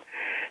early on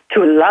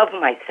to love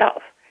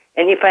myself.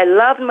 And if I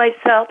loved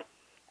myself,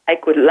 I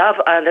could love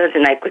others,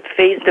 and I could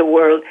face the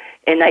world,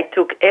 and I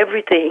took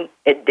everything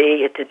a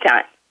day at a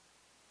time.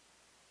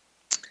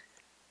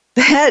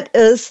 That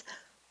is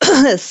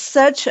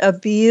such a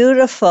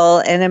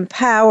beautiful and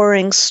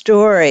empowering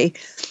story.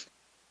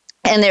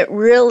 And it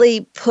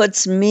really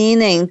puts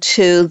meaning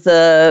to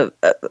the,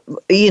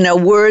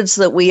 words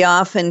that we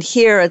often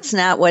hear. It's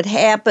not what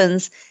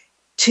happens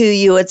to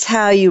you, it's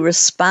how you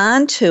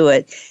respond to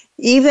it.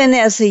 Even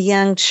as a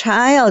young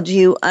child,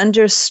 you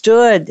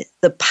understood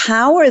the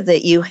power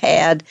that you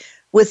had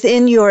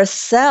within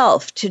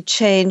yourself to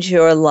change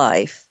your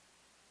life.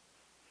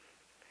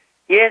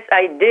 Yes,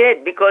 I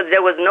did, because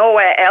there was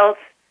nowhere else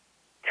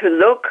to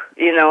look,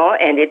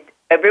 and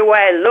everywhere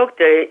I looked,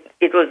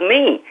 it was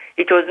me.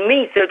 It was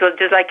me. So it was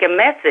just like a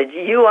message.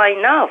 You are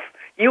enough.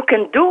 You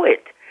can do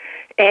it.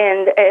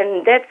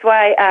 And that's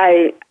why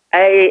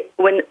I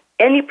when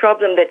any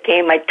problem that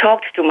came, I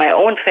talked to my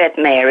own Fat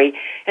Mary,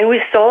 and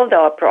we solved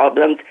our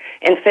problems.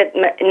 And Fat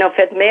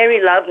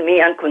Mary loved me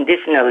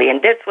unconditionally,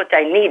 and that's what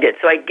I needed.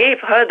 So I gave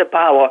her the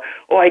power,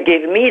 or I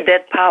gave me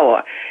that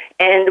power.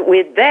 And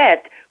with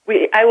that,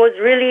 I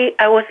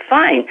was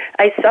fine.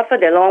 I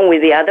suffered along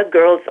with the other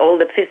girls, all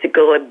the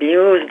physical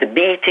abuse, the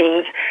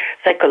beatings,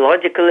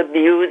 psychological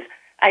abuse.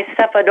 I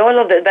suffered all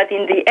of it, but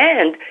in the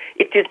end,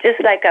 it was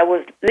just like I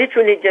was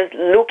literally just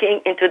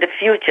looking into the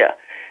future.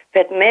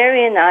 That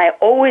Mary and I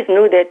always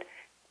knew that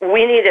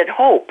we needed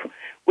hope.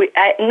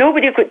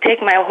 Nobody could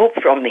take my hope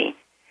from me.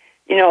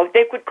 You know,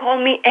 they could call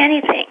me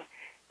anything,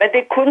 but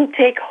they couldn't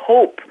take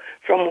hope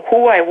from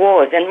who I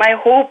was. And my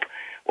hope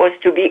was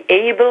to be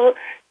able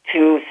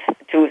to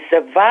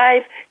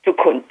survive, to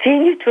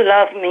continue to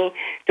love me,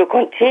 to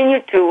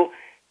continue to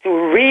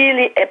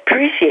really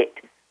appreciate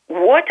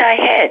what I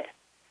had.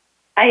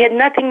 I had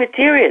nothing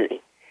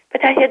materially,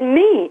 but I had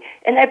me,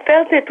 and I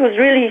felt it was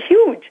really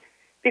huge,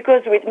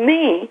 because with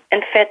me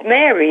and Fat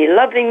Mary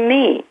loving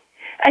me,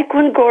 I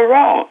couldn't go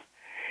wrong.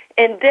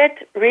 And that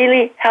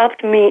really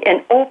helped me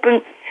and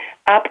opened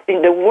up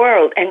in the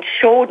world and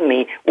showed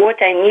me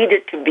what I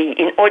needed to be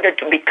in order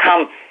to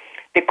become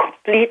the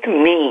complete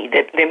me,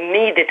 the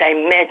me that I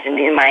imagined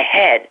in my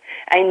head.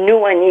 I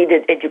knew I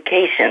needed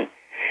education.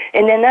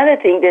 And another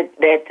thing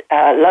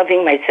that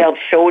loving myself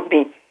showed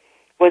me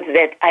was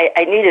that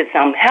I needed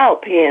some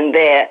help here and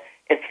there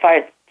as far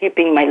as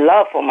keeping my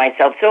love for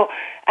myself. So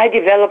I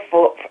developed,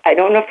 I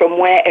don't know from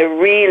where, a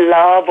real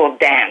love of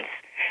dance.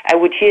 I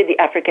would hear the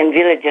African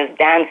villagers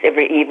dance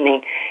every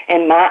evening,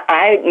 and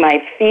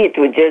my feet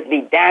would just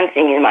be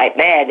dancing in my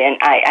bed, and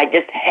I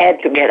just had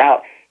to get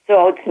out. So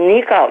I would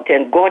sneak out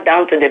and go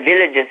down to the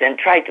villages and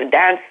try to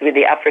dance with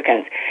the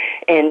Africans,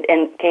 and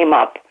came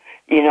up,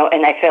 you know,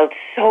 and I felt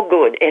so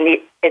good. And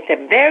at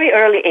a very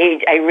early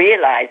age, I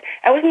realized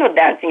I was not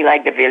dancing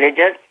like the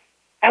villagers.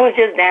 I was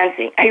just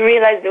dancing. I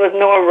realized there was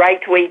no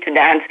right way to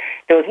dance.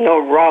 There was no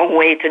wrong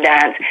way to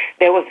dance.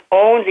 There was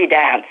only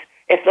dance,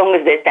 as long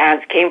as the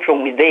dance came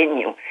from within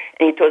you.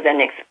 And it was an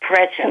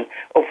expression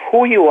of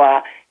who you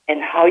are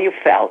and how you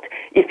felt.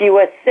 If you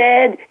were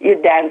sad, you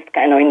danced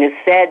kind of in a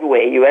sad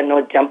way. You were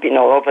not jumping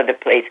all over the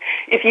place.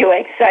 If you were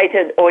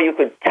excited, or you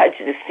could touch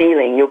the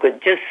ceiling, you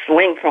could just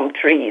swing from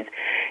trees.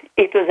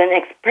 It was an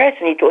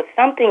expression. It was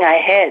something I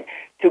had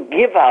to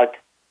give out,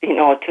 you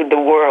know, to the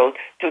world,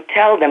 to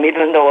tell them,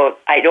 even though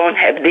I don't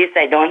have this,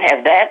 I don't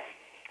have that,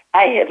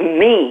 I have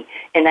me,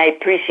 and I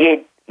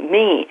appreciate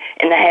me,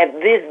 and I have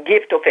this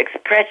gift of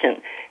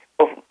expression.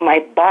 Of my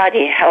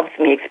body helps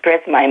me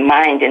express my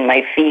mind and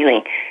my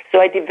feeling.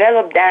 So I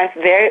developed dance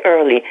very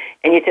early,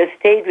 and it has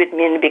stayed with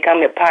me and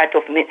become a part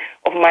of me,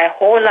 of my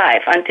whole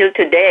life until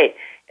today.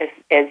 As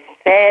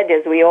sad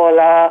as we all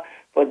are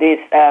for this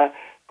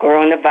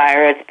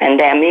coronavirus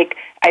pandemic,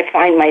 I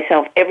find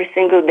myself every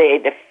single day,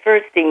 the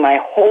first thing my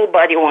whole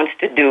body wants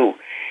to do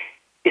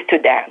is to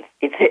dance.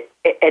 It's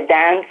a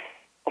dance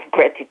of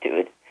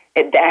gratitude,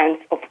 a dance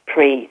of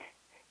praise,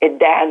 a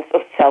dance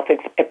of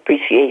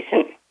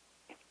self-appreciation,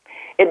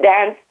 a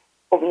dance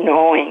of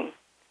knowing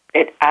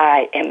that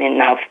I am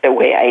enough the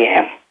way I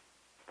am.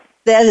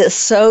 That is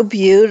so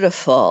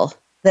beautiful.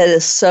 That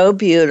is so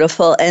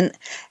beautiful. And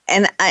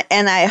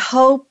I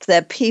hope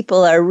that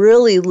people are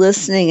really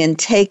listening and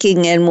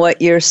taking in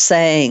what you're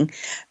saying,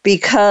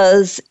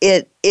 because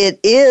it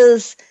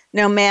is,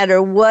 no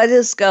matter what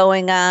is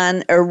going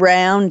on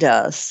around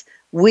us,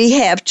 we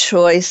have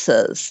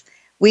choices.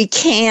 We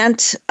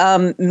can't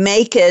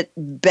make it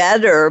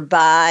better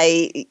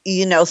by,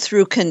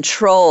 through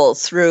control,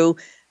 through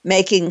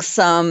making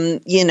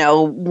some,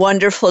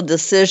 wonderful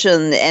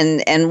decision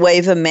and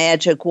wave a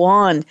magic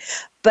wand.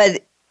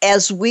 But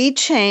as we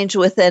change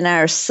within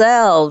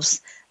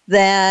ourselves,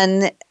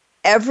 then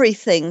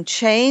everything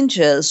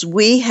changes.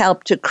 We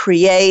help to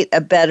create a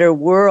better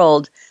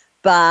world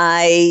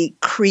by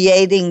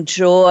creating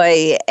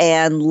joy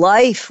and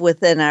life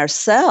within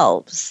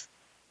ourselves.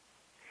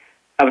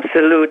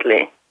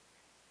 Absolutely.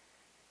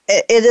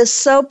 It is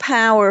so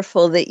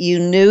powerful that you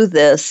knew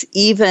this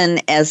even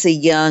as a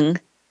young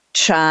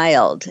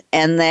child,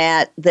 and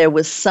that there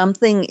was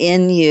something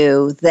in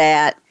you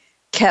that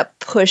kept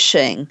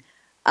pushing.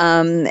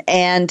 And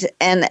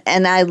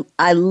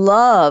I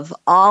love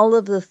all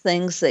of the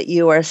things that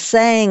you are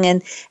saying,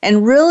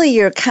 and really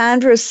your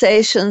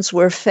conversations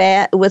with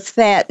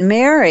Fat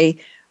Mary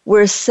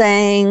were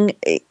saying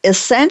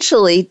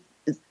essentially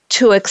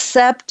to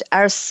accept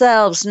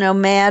ourselves no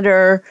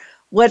matter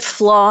what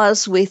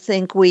flaws we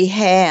think we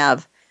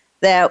have,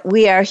 that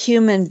we are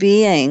human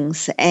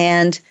beings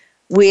and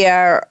we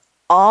are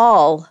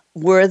all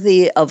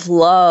worthy of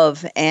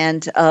love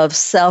and of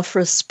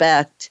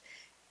self-respect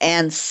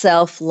and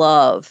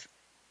self-love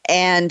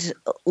and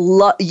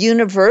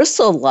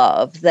universal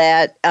love,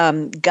 that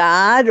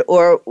God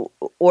or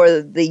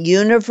the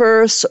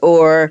universe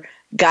or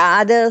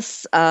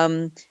goddess,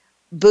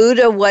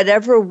 Buddha,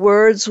 whatever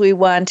words we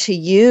want to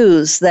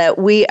use, that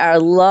we are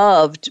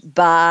loved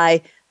by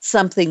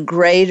something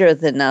greater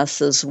than us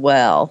as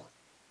well.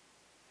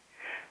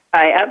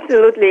 I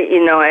absolutely,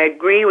 I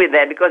agree with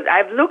that, because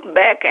I've looked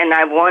back and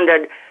I've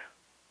wondered,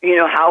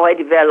 how I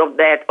developed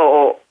that,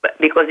 or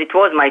because it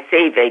was my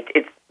savior.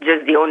 It's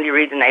just the only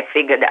reason I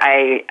figured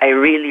I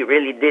really,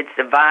 really did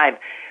survive.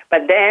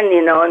 But then,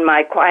 in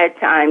my quiet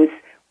times,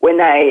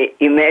 when I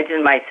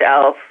imagine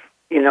myself,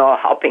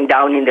 hopping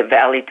down in the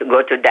valley to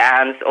go to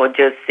dance, or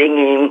just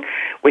singing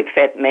with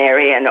Fat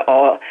Mary and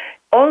all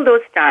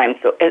those times,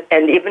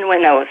 and even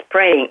when I was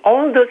praying,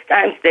 all those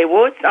times there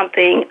was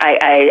something,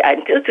 I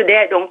until today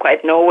I don't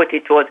quite know what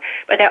it was,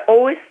 but I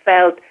always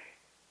felt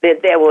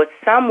that there was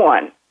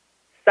someone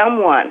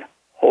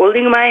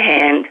holding my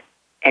hand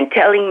and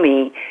telling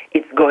me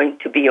it's going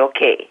to be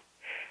okay.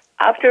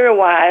 After a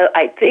while,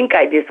 I think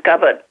I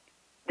discovered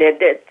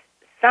that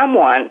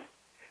someone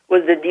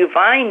was the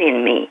divine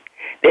in me,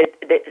 that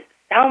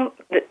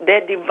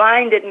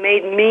divine that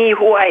made me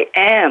who I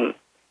am,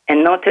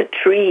 and not a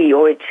tree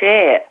or a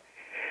chair.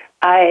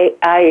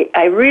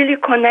 I really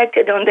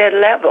connected on that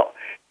level.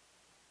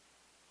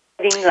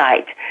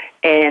 Light,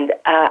 and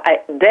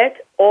that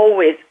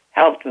always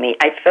helped me.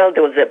 I felt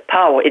there was a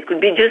power. It could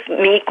be just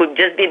me, it could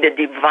just be the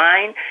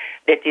divine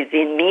that is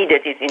in me,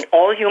 that is in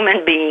all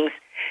human beings.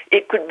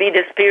 It could be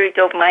the spirit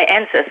of my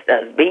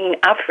ancestors. Being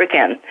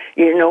African,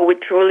 we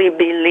truly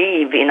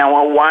believe in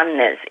our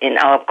oneness, in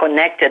our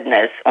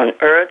connectedness on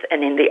earth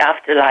and in the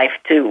afterlife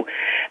too.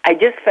 I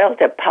just felt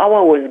a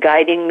power was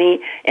guiding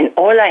me, and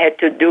all I had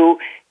to do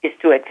is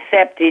to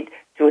accept it,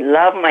 to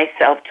love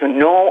myself, to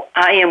know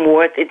I am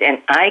worth it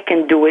and I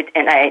can do it,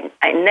 and I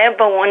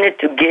never wanted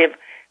to give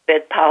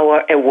that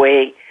power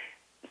away.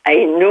 I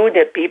knew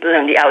that people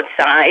on the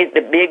outside,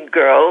 the big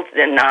girls,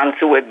 the nuns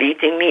who were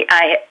beating me,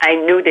 I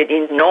knew they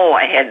didn't know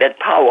I had that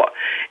power.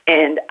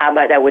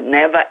 But I would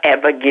never,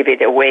 ever give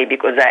it away,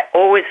 because I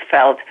always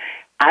felt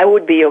I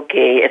would be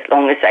okay as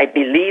long as I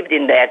believed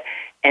in that,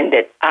 and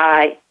that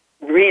I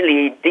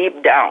really,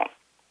 deep down,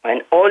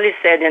 when all is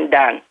said and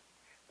done,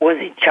 was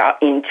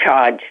in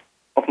charge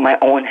of my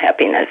own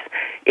happiness.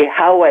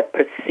 How I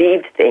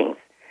perceived things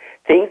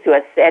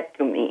were said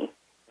to me,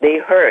 they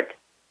hurt.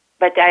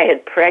 But I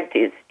had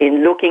practiced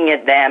in looking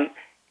at them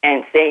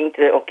and saying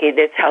to them, okay,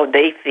 that's how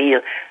they feel.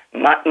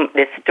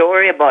 The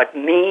story about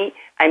me,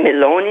 I'm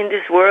alone in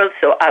this world,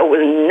 so I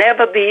will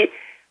never be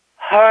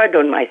hard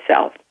on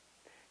myself.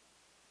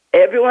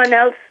 Everyone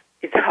else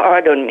is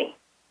hard on me,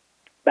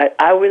 but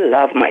I will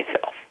love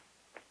myself.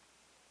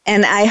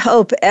 And I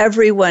hope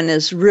everyone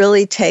is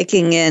really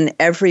taking in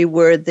every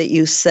word that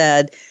you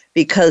said,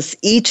 because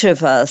each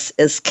of us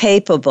is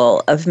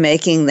capable of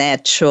making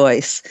that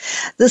choice.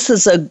 This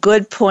is a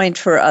good point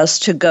for us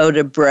to go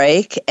to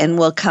break, and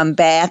we'll come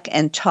back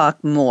and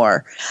talk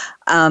more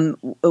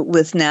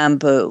with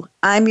Nambu.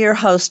 I'm your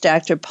host,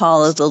 Dr.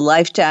 Paula, the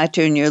Life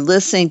Doctor, and you're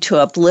listening to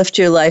Uplift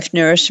Your Life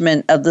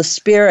Nourishment of the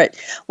Spirit.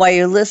 While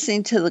you're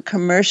listening to the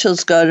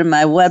commercials, go to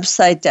my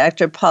website,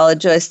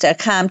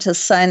 drpaulajoyce.com, to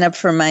sign up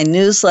for my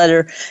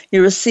newsletter.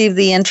 You receive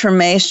the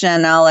information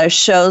on all our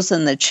shows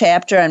and the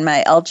chapter on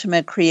my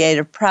ultimate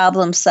creative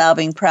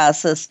problem-solving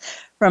process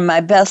from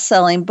my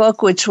best-selling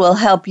book, which will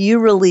help you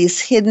release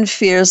hidden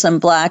fears and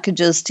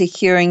blockages to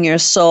hearing your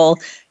soul,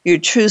 your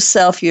true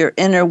self, your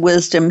inner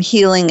wisdom,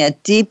 healing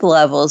at deep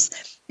levels,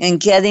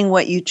 and getting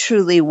what you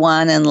truly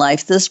want in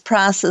life. This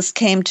process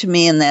came to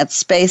me in that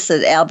space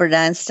that Albert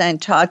Einstein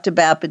talked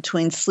about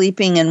between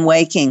sleeping and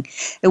waking.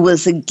 It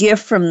was a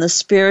gift from the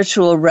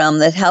spiritual realm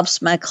that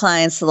helps my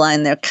clients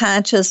align their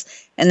conscious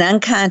and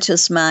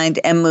unconscious mind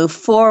and move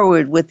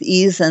forward with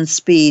ease and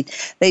speed.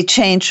 They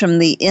change from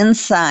the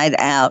inside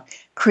out,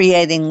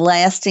 creating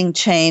lasting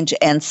change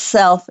and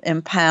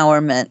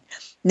self-empowerment.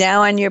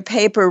 Now on your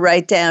paper,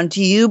 write down,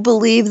 do you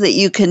believe that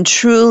you can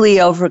truly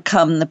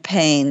overcome the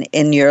pain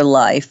in your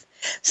life?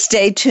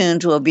 Stay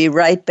tuned. We'll be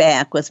right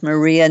back with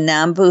Maria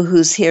Nambu,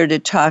 who's here to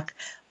talk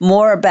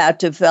more about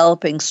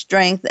developing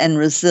strength and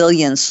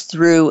resilience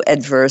through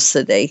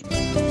adversity.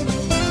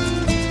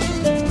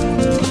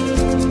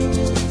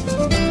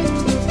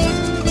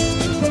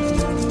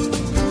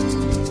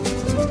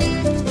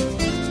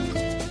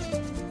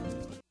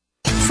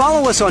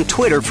 Follow us on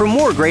Twitter for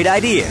more great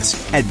ideas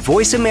at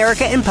Voice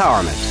America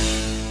Empowerment.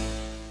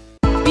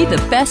 Be the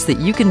best that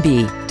you can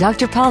be.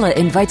 Dr. Paula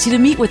invites you to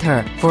meet with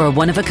her for a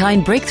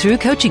one-of-a-kind breakthrough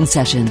coaching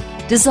session.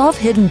 Dissolve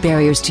hidden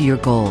barriers to your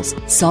goals,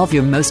 solve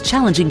your most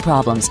challenging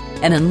problems,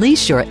 and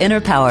unleash your inner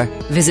power.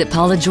 Visit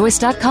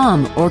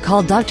paulajoyce.com or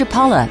call Dr.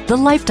 Paula, the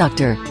Life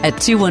Doctor, at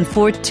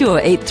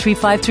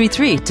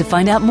 214-208-3533 to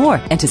find out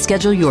more and to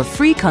schedule your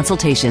free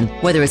consultation.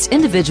 Whether it's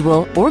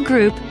individual or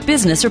group,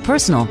 business or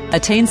personal,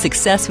 attain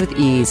success with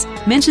ease.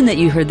 Mention that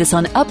you heard this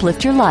on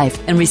Uplift Your Life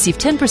and receive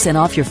 10%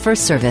 off your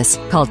first service.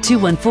 Call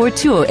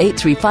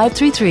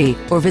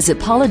 214-208-3533 or visit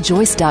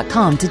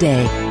paulajoyce.com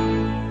today.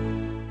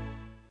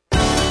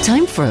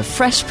 Time for a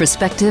fresh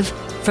perspective.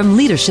 From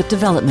leadership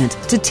development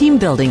to team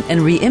building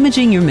and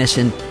re-imaging your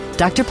mission,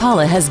 Dr.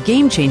 Paula has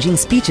game-changing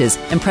speeches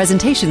and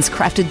presentations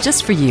crafted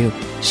just for you.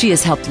 She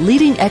has helped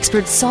leading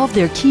experts solve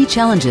their key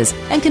challenges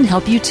and can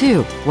help you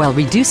too, while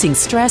reducing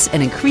stress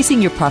and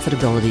increasing your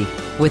profitability.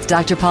 With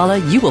Dr. Paula,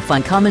 you will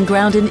find common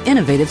ground and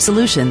innovative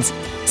solutions.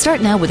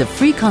 Start now with a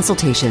free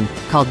consultation.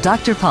 Call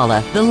Dr.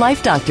 Paula, the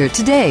Life Doctor,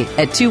 today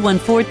at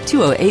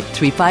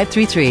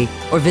 214-208-3533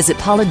 or visit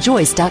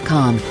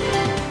paulajoyce.com.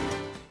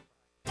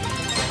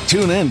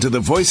 Tune in to the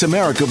Voice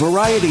America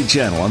Variety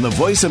channel on the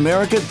Voice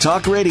America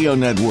Talk Radio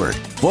Network.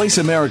 Voice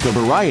America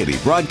Variety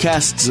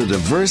broadcasts a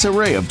diverse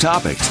array of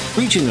topics,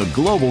 reaching a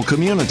global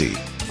community.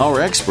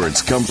 Our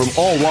experts come from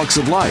all walks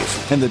of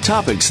life, and the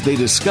topics they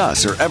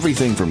discuss are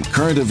everything from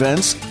current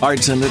events,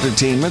 arts and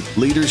entertainment,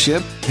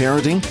 leadership,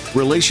 parenting,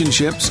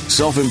 relationships,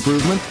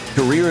 self-improvement,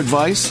 career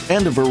advice,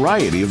 and a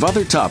variety of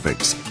other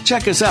topics.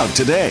 Check us out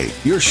today.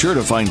 You're sure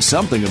to find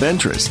something of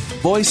interest.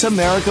 Voice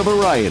America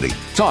Variety.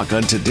 Talk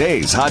on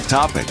today's hot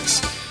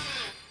topics.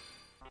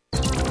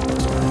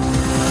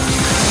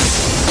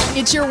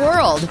 It's your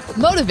world.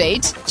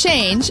 Motivate,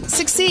 change,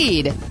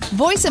 succeed.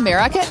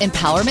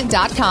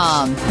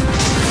 VoiceAmericaEmpowerment.com.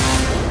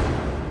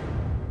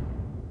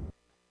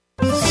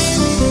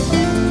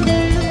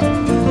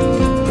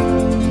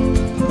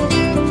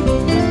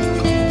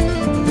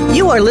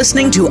 You are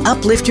listening to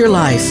Uplift Your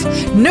Life,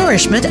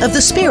 Nourishment of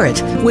the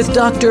Spirit with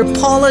Dr.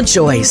 Paula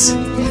Joyce.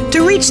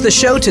 To reach the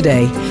show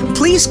today,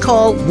 please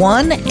call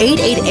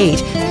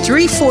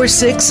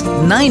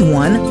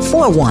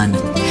 1-888-346-9141.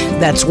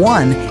 That's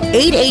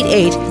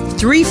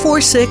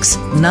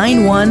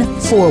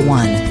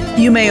 1-888-346-9141.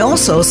 You may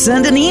also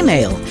send an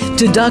email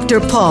to Dr.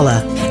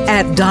 Paula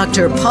at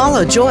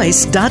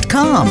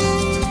drpaulajoyce.com.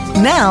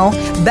 Now,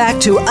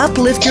 back to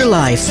Uplift Your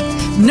Life,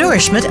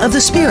 Nourishment of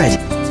the Spirit.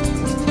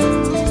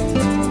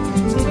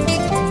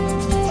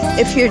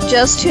 If you're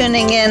just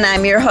tuning in,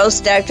 I'm your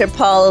host, Dr.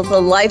 Paula,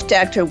 the Life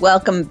Doctor.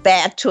 Welcome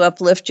back to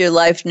Uplift Your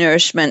Life,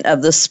 Nourishment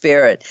of the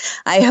Spirit.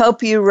 I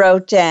hope you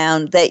wrote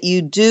down that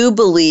you do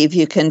believe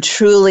you can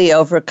truly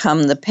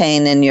overcome the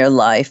pain in your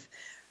life.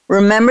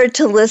 Remember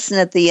to listen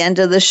at the end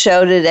of the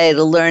show today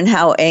to learn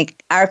how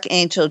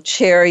Archangel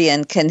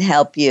Cherian can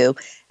help you.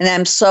 And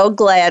I'm so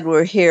glad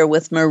we're here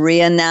with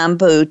Maria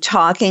Nambu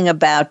talking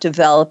about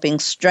developing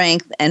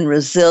strength and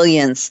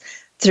resilience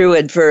through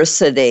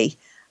adversity.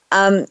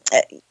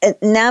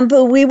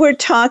 Nambu, we were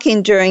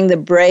talking during the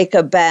break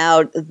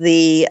about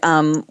the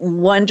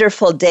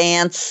wonderful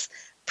dance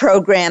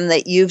program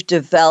that you've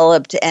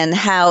developed and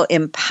how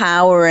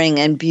empowering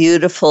and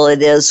beautiful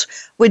it is.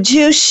 Would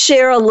you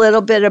share a little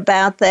bit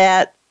about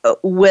that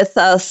with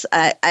us?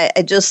 I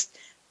just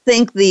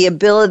think the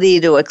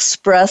ability to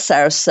express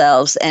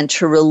ourselves and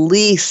to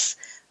release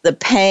the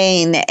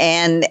pain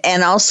and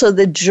also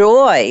the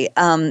joy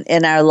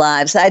in our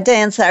lives. I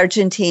dance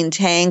Argentine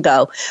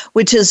tango,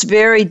 which is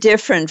very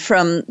different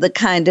from the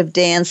kind of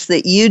dance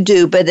that you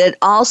do, but it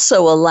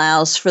also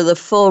allows for the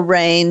full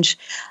range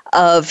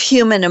of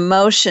human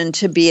emotion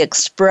to be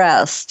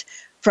expressed,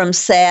 from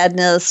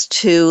sadness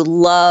to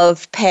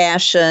love,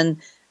 passion,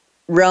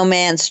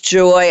 romance,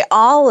 joy,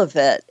 all of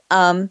it.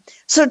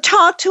 So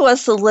talk to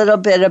us a little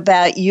bit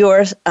about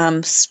your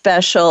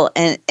special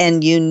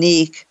and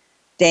unique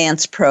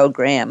dance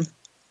program.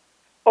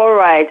 All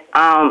right.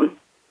 I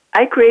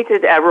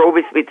created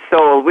Aerobics with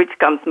Soul, which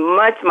comes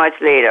much, much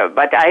later.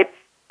 But I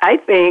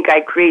think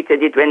I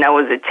created it when I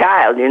was a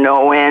child,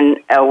 when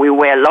we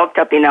were locked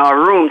up in our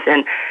rooms.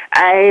 And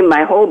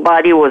my whole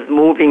body was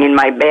moving in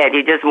my bed.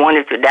 It just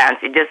wanted to dance.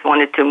 It just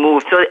wanted to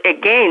move. So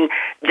again,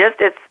 just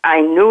as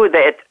I knew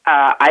that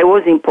I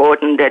was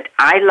important, that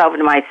I loved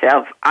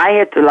myself, I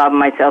had to love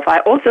myself, I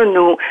also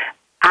knew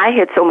I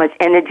had so much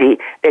energy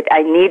that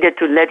I needed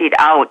to let it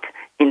out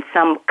in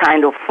some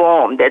kind of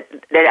form, that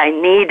I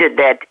needed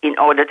that in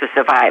order to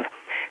survive.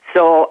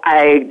 So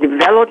I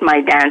developed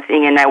my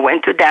dancing, and I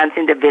went to dance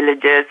in the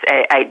villages.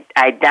 I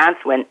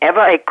danced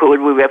whenever I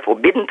could. We were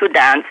forbidden to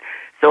dance.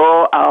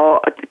 So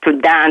to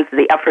dance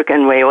the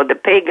African way, or the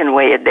pagan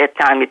way at that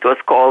time it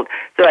was called.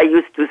 So I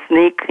used to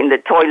sneak in the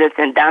toilets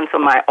and dance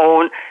on my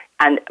own.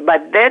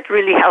 But that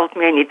really helped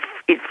me, and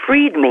it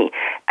freed me.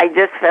 I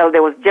just felt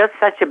there was just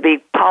such a big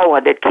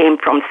power that came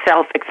from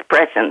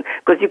self-expression,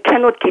 because you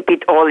cannot keep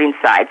it all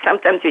inside.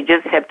 Sometimes you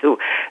just have to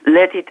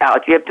let it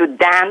out. You have to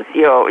dance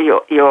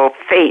your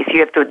face. You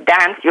have to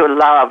dance your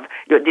love,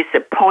 your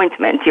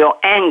disappointment, your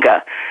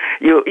anger.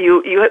 You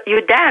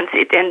dance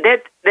it, and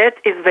that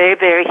is very,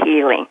 very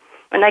healing.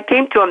 When I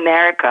came to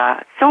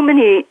America, so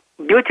many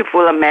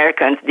beautiful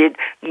Americans did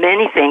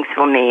many things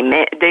for me.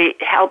 They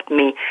helped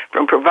me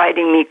from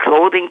providing me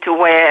clothing to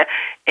wear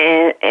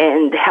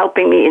and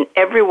helping me in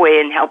every way,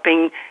 and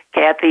helping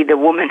Kathy, the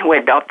woman who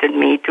adopted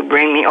me, to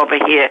bring me over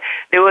here.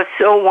 They were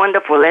so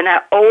wonderful, and I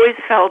always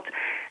felt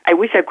I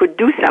wish I could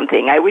do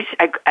something. I wish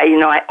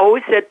I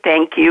always said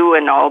thank you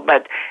and all,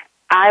 but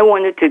I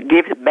wanted to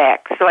give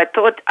back. So I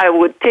thought I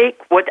would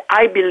take what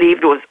I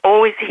believed was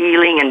always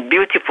healing and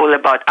beautiful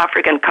about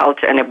African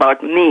culture and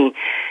about me,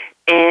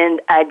 and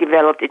I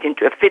developed it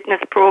into a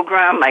fitness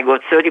program. I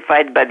got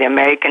certified by the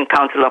American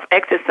Council of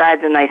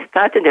Exercise, and I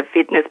started a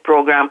fitness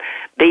program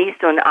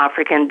based on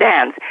African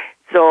dance.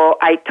 So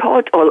I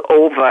taught all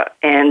over,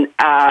 and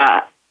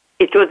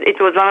it was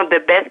one of the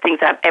best things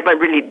I've ever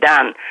really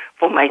done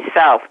for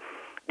myself,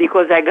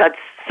 because I got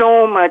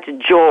so much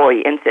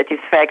joy and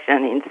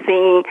satisfaction in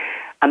seeing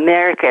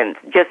Americans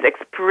just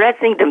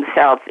expressing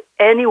themselves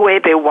any way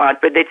they want,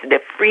 but it's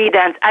the free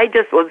dance. I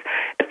just was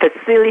a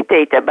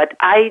facilitator, but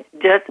I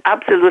just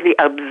absolutely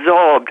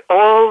absorbed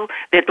all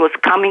that was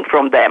coming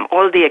from them,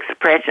 all the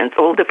expressions,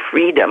 all the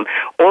freedom,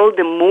 all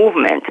the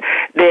movement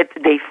that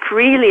they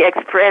freely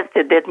expressed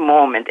at that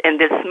moment. And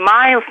the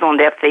smiles on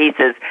their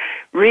faces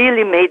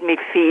really made me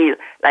feel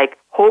like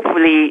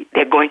hopefully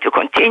they're going to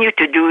continue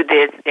to do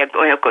this, they're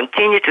going to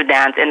continue to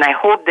dance, and I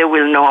hope they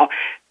will know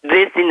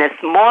this in a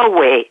small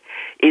way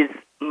is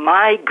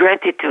my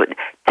gratitude,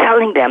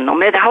 telling them no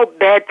matter how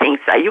bad things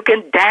are, you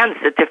can dance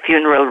at the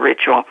funeral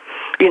ritual.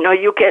 You know,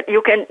 you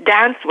can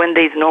dance when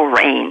there's no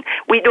rain.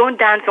 We don't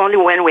dance only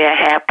when we are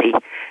happy.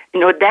 You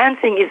know,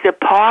 dancing is a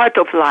part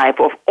of life,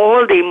 of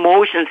all the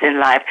emotions in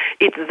life.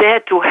 It's there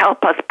to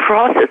help us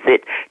process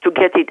it, to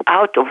get it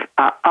out of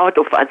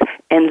us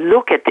and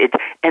look at it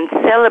and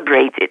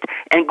celebrate it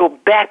and go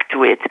back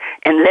to it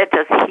and let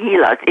us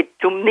heal us.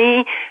 To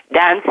me,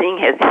 dancing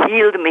has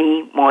healed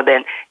me more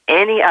than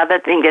any other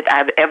thing that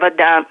I've ever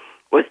done,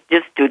 was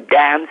just to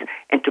dance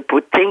and to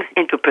put things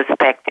into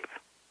perspective.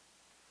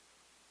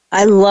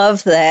 I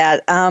love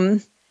that.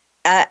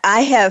 I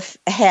have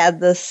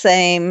had the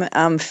same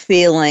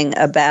feeling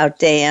about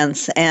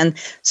dance, and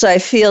so I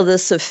feel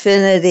this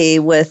affinity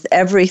with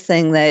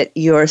everything that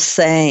you're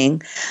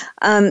saying.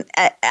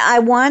 I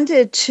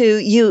wanted to,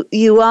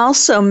 you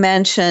also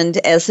mentioned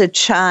as a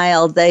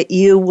child that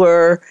you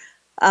were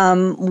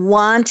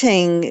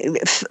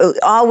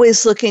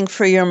always looking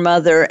for your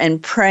mother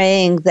and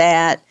praying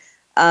that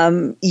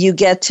you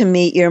get to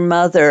meet your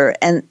mother,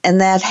 and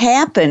that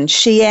happened.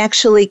 She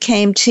actually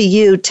came to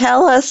you.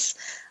 Tell us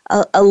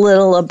a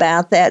little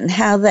about that and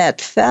how that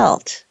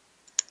felt.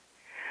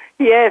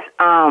 Yes,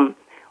 like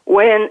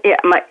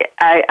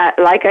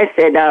I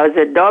said, I was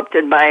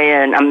adopted by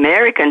an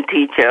American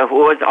teacher who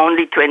was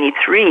only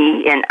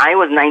 23, and I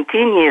was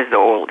 19 years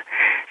old.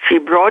 She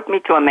brought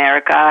me to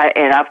America,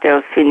 and after I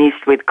was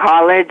finished with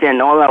college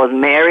and all, I was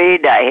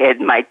married. I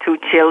had my 2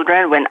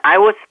 children. When I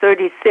was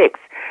 36,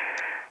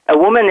 a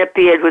woman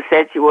appeared who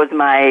said she was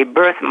my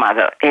birth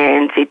mother,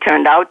 and she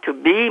turned out to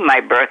be my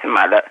birth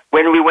mother.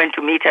 When we went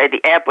to meet her at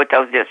the airport, I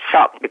was just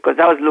shocked because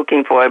I was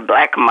looking for a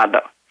black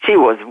mother. She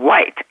was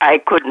white. I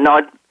could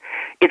not.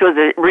 It was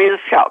a real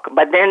shock.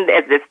 But then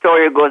as the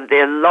story goes,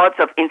 there are lots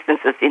of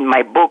instances in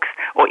my books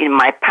or in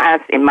my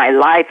past, in my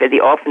life at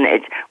the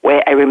orphanage,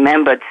 where I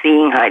remembered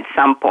seeing her at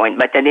some point,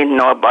 but I didn't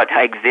know about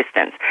her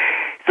existence.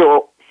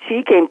 So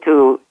she came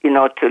to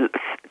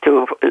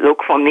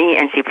look for me,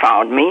 and she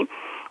found me.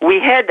 We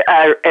had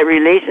a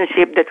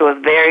relationship that was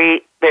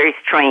very, very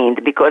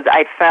strained because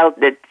I felt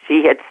that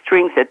she had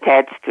strings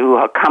attached to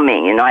her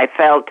coming. You know, I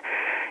felt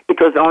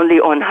it was only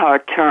on her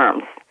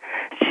terms.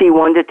 She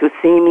wanted to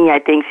see me. I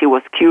think she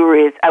was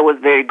curious. I was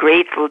very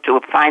grateful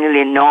to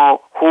finally know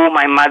who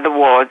my mother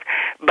was,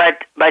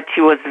 but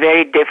she was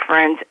very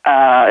different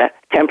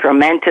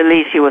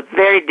temperamentally. She was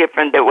very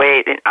different the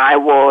way that I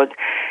was.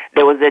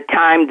 There was a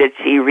time that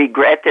she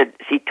regretted.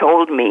 She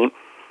told me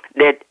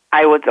that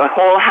I was a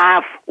whole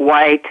half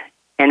white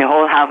and a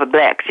whole half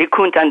black. She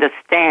couldn't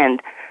understand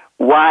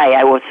why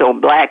I was so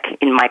black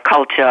in my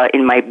culture,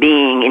 in my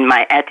being, in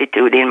my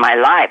attitude, in my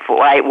life.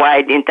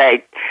 Why didn't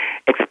I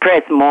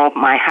express more of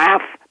my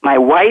half, my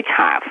white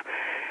half?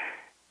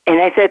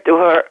 And I said to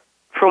her,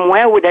 from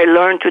where would I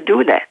learn to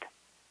do that?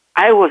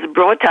 I was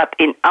brought up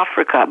in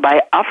Africa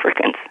by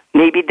Africans.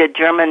 Maybe the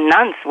German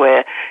nuns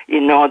were,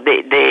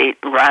 they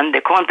ran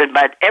the content,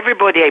 but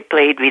everybody I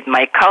played with,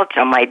 my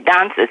culture, my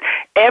dances,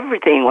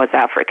 everything was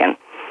African.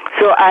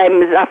 So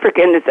I'm as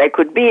African as I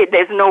could be.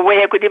 There's no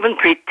way I could even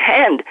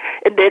pretend.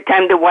 At that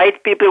time, the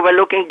white people were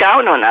looking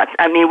down on us.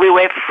 I mean, we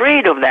were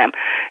afraid of them.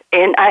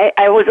 And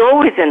I was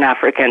always an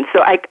African,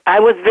 so I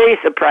was very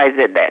surprised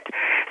at that.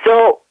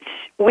 So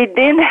we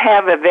didn't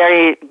have a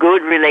very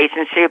good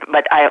relationship,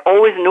 but I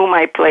always knew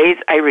my place.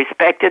 I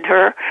respected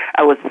her.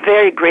 I was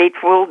very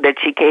grateful that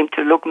she came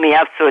to look me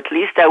up, so at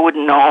least I would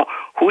know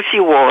who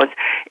she was.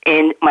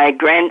 And I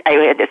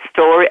had a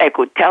story I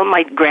could tell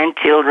my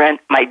grandchildren.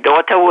 My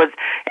daughter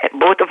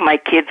both of my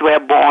kids were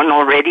born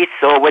already,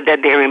 so whether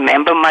they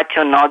remember much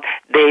or not,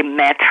 they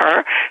met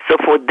her. So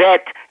for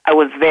that, I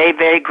was very,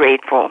 very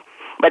grateful.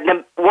 But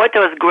what I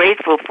was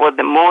grateful for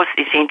the most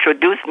is she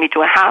introduced me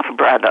to a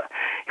half-brother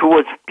who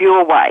was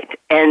pure white.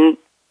 And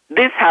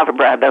this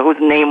half-brother, whose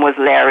name was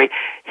Larry,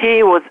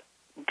 he was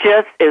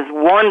just as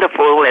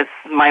wonderful as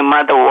my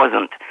mother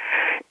wasn't.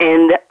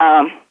 And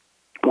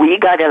we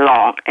got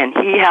along, and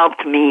he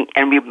helped me,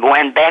 and we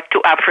went back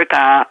to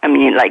Africa. I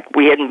mean, like,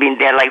 we hadn't been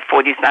there like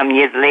 40-some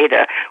years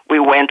later. We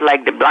went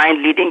like the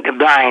blind leading the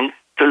blind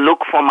to look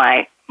for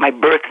my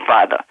birth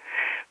father.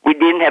 We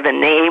didn't have a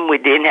name. We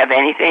didn't have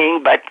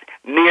anything, but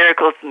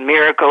miracles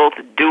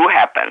do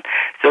happen.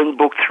 So in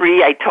book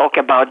 3, I talk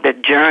about the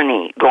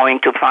journey going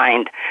to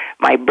find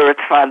my birth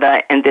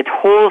father and that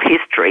whole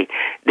history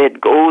that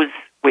goes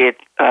with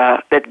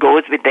that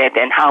goes with that,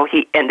 and how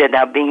he ended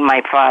up being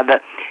my father.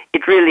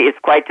 It really is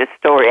quite a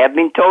story. I've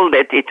been told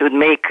that it would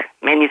make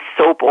many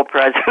soap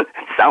operas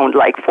sound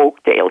like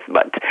folk tales,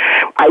 but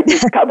I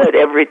discovered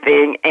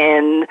everything,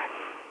 and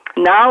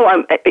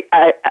now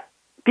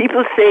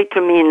people say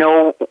to me,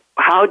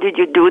 how did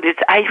you do this?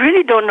 I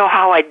really don't know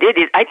how I did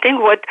it. I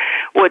think what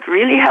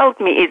really helped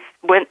me is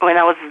when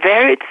I was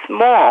very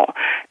small,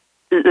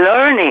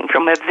 learning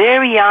from a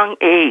very young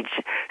age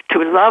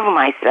to love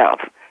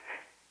myself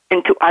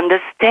and to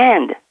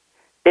understand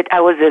that I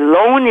was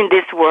alone in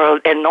this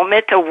world, and no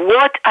matter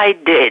what I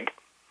did,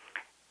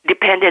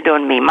 depended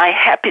on me. My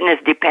happiness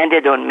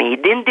depended on me.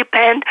 It didn't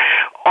depend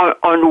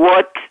on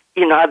what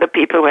other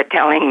people were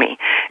telling me.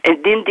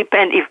 It didn't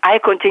depend. If I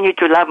continued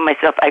to love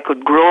myself, I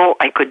could grow,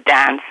 I could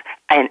dance,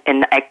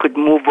 and I could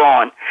move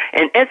on.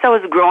 And as I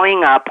was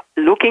growing up,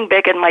 looking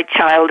back at my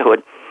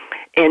childhood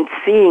and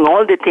seeing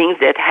all the things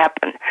that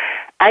happened,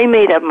 I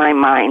made up my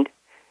mind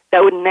that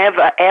I would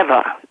never,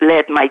 ever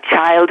let my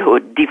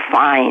childhood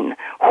define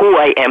who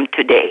I am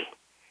today.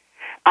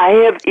 I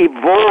have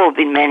evolved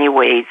in many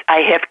ways. I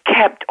have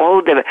kept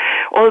all the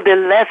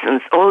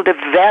lessons, all the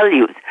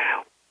values,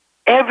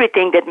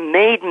 everything that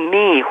made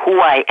me who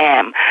I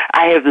am.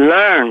 I have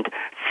learned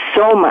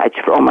so much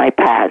from my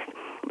past,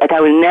 but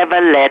I will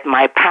never let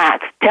my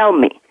past tell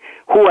me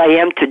who I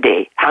am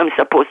today, how I'm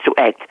supposed to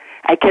act.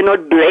 I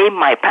cannot blame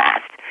my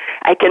past.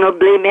 I cannot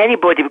blame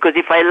anybody, because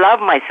if I love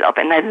myself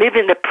and I live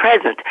in the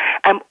present,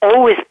 I'm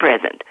always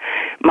present.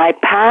 My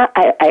past,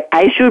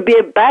 I should be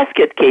a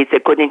basket case,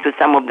 according to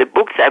some of the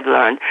books I've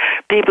learned.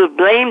 People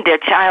blame their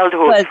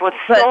childhood for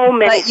so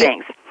many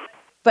things.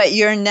 But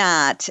you're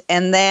not,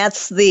 and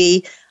that's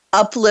the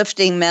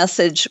uplifting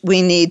message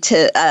we need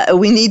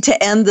to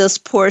end this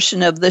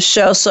portion of the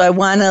show. So I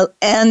want to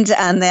end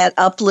on that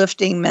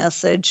uplifting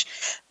message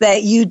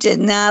that you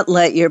did not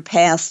let your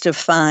past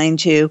define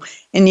you,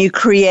 and you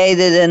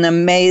created an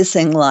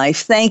amazing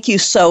life. Thank you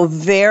so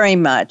very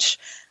much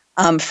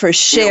for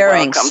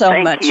sharing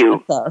so much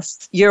with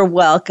us. You're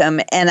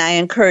welcome. And I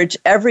encourage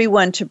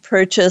everyone to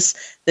purchase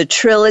the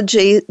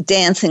trilogy,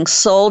 Dancing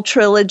Soul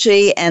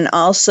Trilogy, and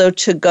also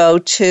to go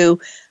to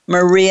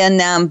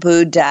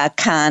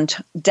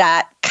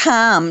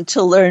marianambu.com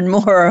to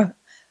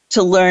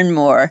learn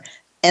more.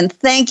 And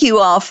thank you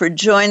all for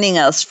joining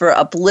us for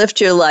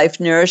Uplift Your Life,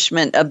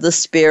 Nourishment of the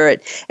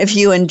Spirit. If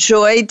you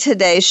enjoyed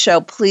today's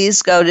show,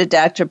 please go to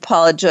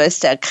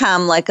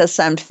drpaulajoyce.com, like us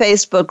on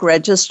Facebook,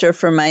 register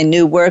for my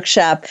new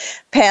workshop,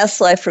 Past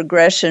Life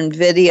Regression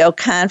Video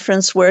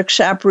Conference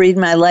Workshop, read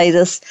my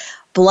latest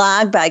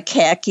blog by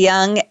Cac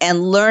Young,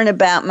 and learn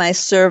about my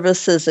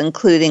services,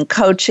 including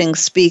coaching,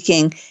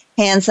 speaking,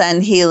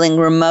 hands-on healing,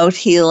 remote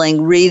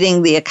healing,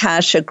 reading the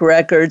Akashic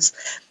Records,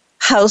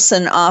 house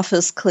and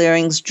office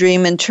clearings,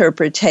 dream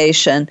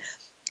interpretation,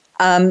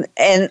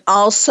 and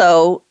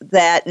also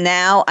that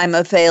now I'm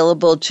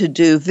available to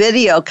do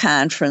video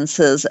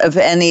conferences of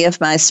any of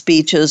my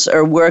speeches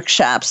or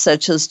workshops,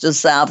 such as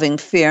Dissolving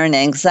Fear and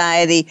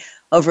Anxiety,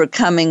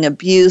 Overcoming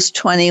Abuse,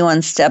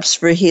 21 Steps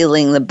for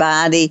Healing the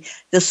Body,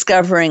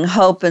 Discovering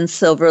Hope and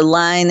Silver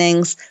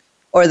Linings,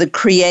 or the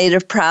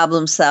Creative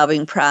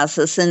Problem-Solving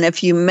Process. And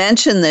if you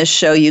mention this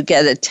show, you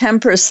get a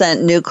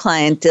 10% new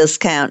client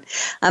discount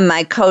on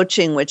my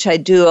coaching, which I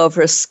do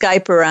over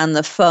Skype or on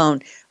the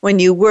phone. When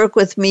you work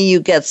with me, you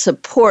get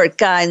support,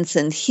 guidance,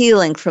 and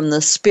healing from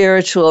the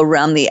spiritual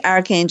realm. The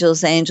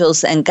archangels,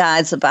 angels, and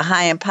guides of a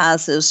high and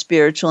positive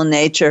spiritual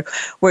nature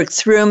work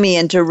through me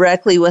and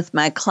directly with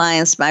my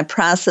clients. My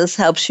process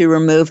helps you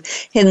remove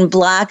hidden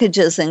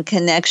blockages and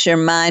connects your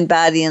mind,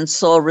 body, and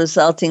soul,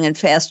 resulting in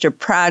faster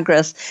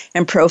progress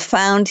and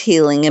profound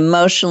healing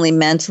emotionally,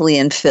 mentally,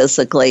 and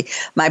physically.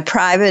 My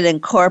private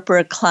and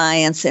corporate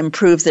clients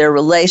improve their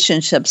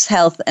relationships,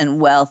 health,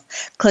 and wealth.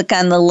 Click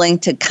on the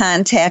link to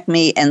contact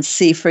me and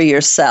see for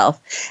yourself.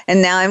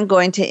 And now I'm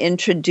going to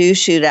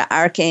introduce you to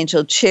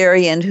Archangel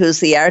Cherian, who's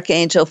the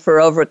Archangel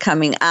for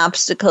overcoming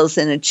obstacles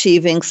and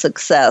achieving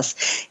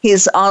success. He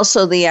is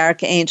also the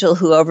Archangel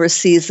who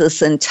oversees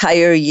this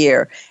entire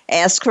year.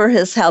 Ask for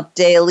his help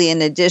daily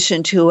in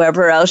addition to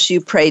whoever else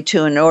you pray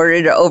to in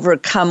order to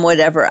overcome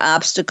whatever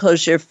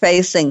obstacles you're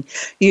facing.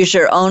 Use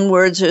your own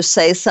words or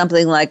say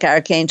something like,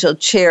 Archangel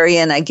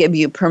Cherian, I give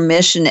you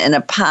permission in a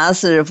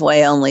positive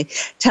way only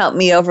to help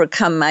me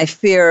overcome my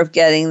fear of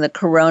getting the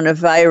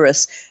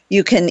coronavirus.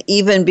 You can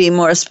even be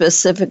more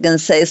specific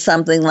and say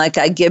something like,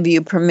 I give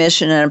you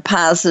permission in a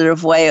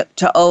positive way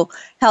to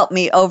help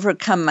me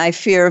overcome my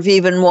fear of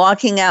even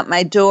walking out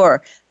my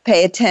door.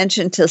 Pay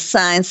attention to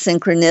signs,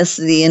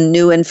 synchronicity, and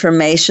new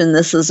information.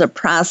 This is a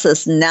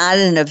process, not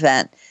an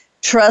event.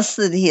 Trust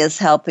that he is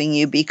helping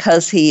you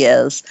because he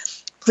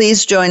is.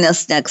 Please join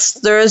us next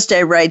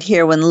Thursday right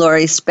here when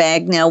Lori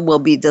Spagnell will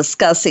be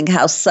discussing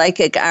How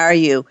Psychic Are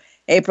You?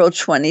 April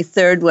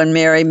 23rd when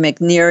Mary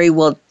McNeary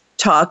will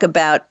talk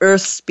about Earth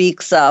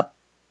Speaks Up.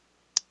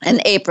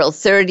 And April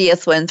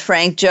 30th when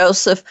Frank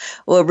Joseph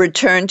will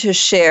return to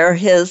share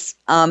his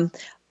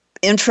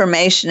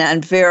information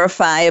on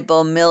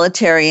verifiable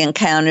military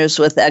encounters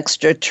with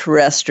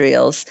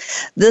extraterrestrials.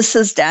 This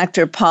is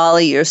Dr.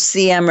 Paula, your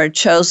CM or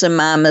chosen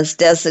mom, as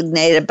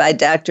designated by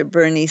Dr.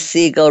 Bernie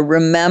Siegel.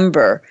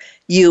 Remember,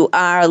 you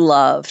are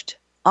loved.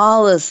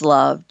 All is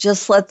love.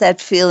 Just let that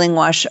feeling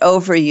wash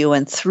over you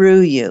and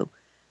through you.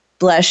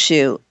 Bless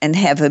you and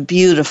have a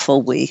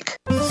beautiful week.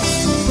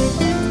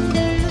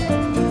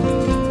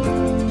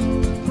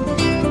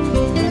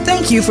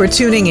 Thank you for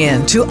tuning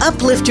in to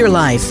Uplift Your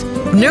Life,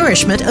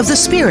 Nourishment of the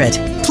Spirit.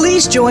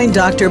 Please join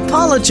Dr.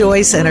 Paula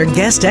Joyce and her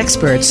guest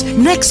experts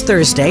next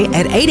Thursday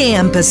at 8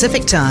 a.m.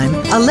 Pacific Time,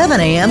 11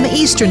 a.m.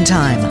 Eastern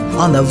Time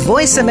on the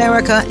Voice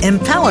America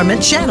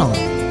Empowerment Channel.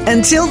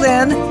 Until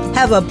then,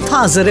 have a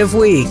positive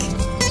week.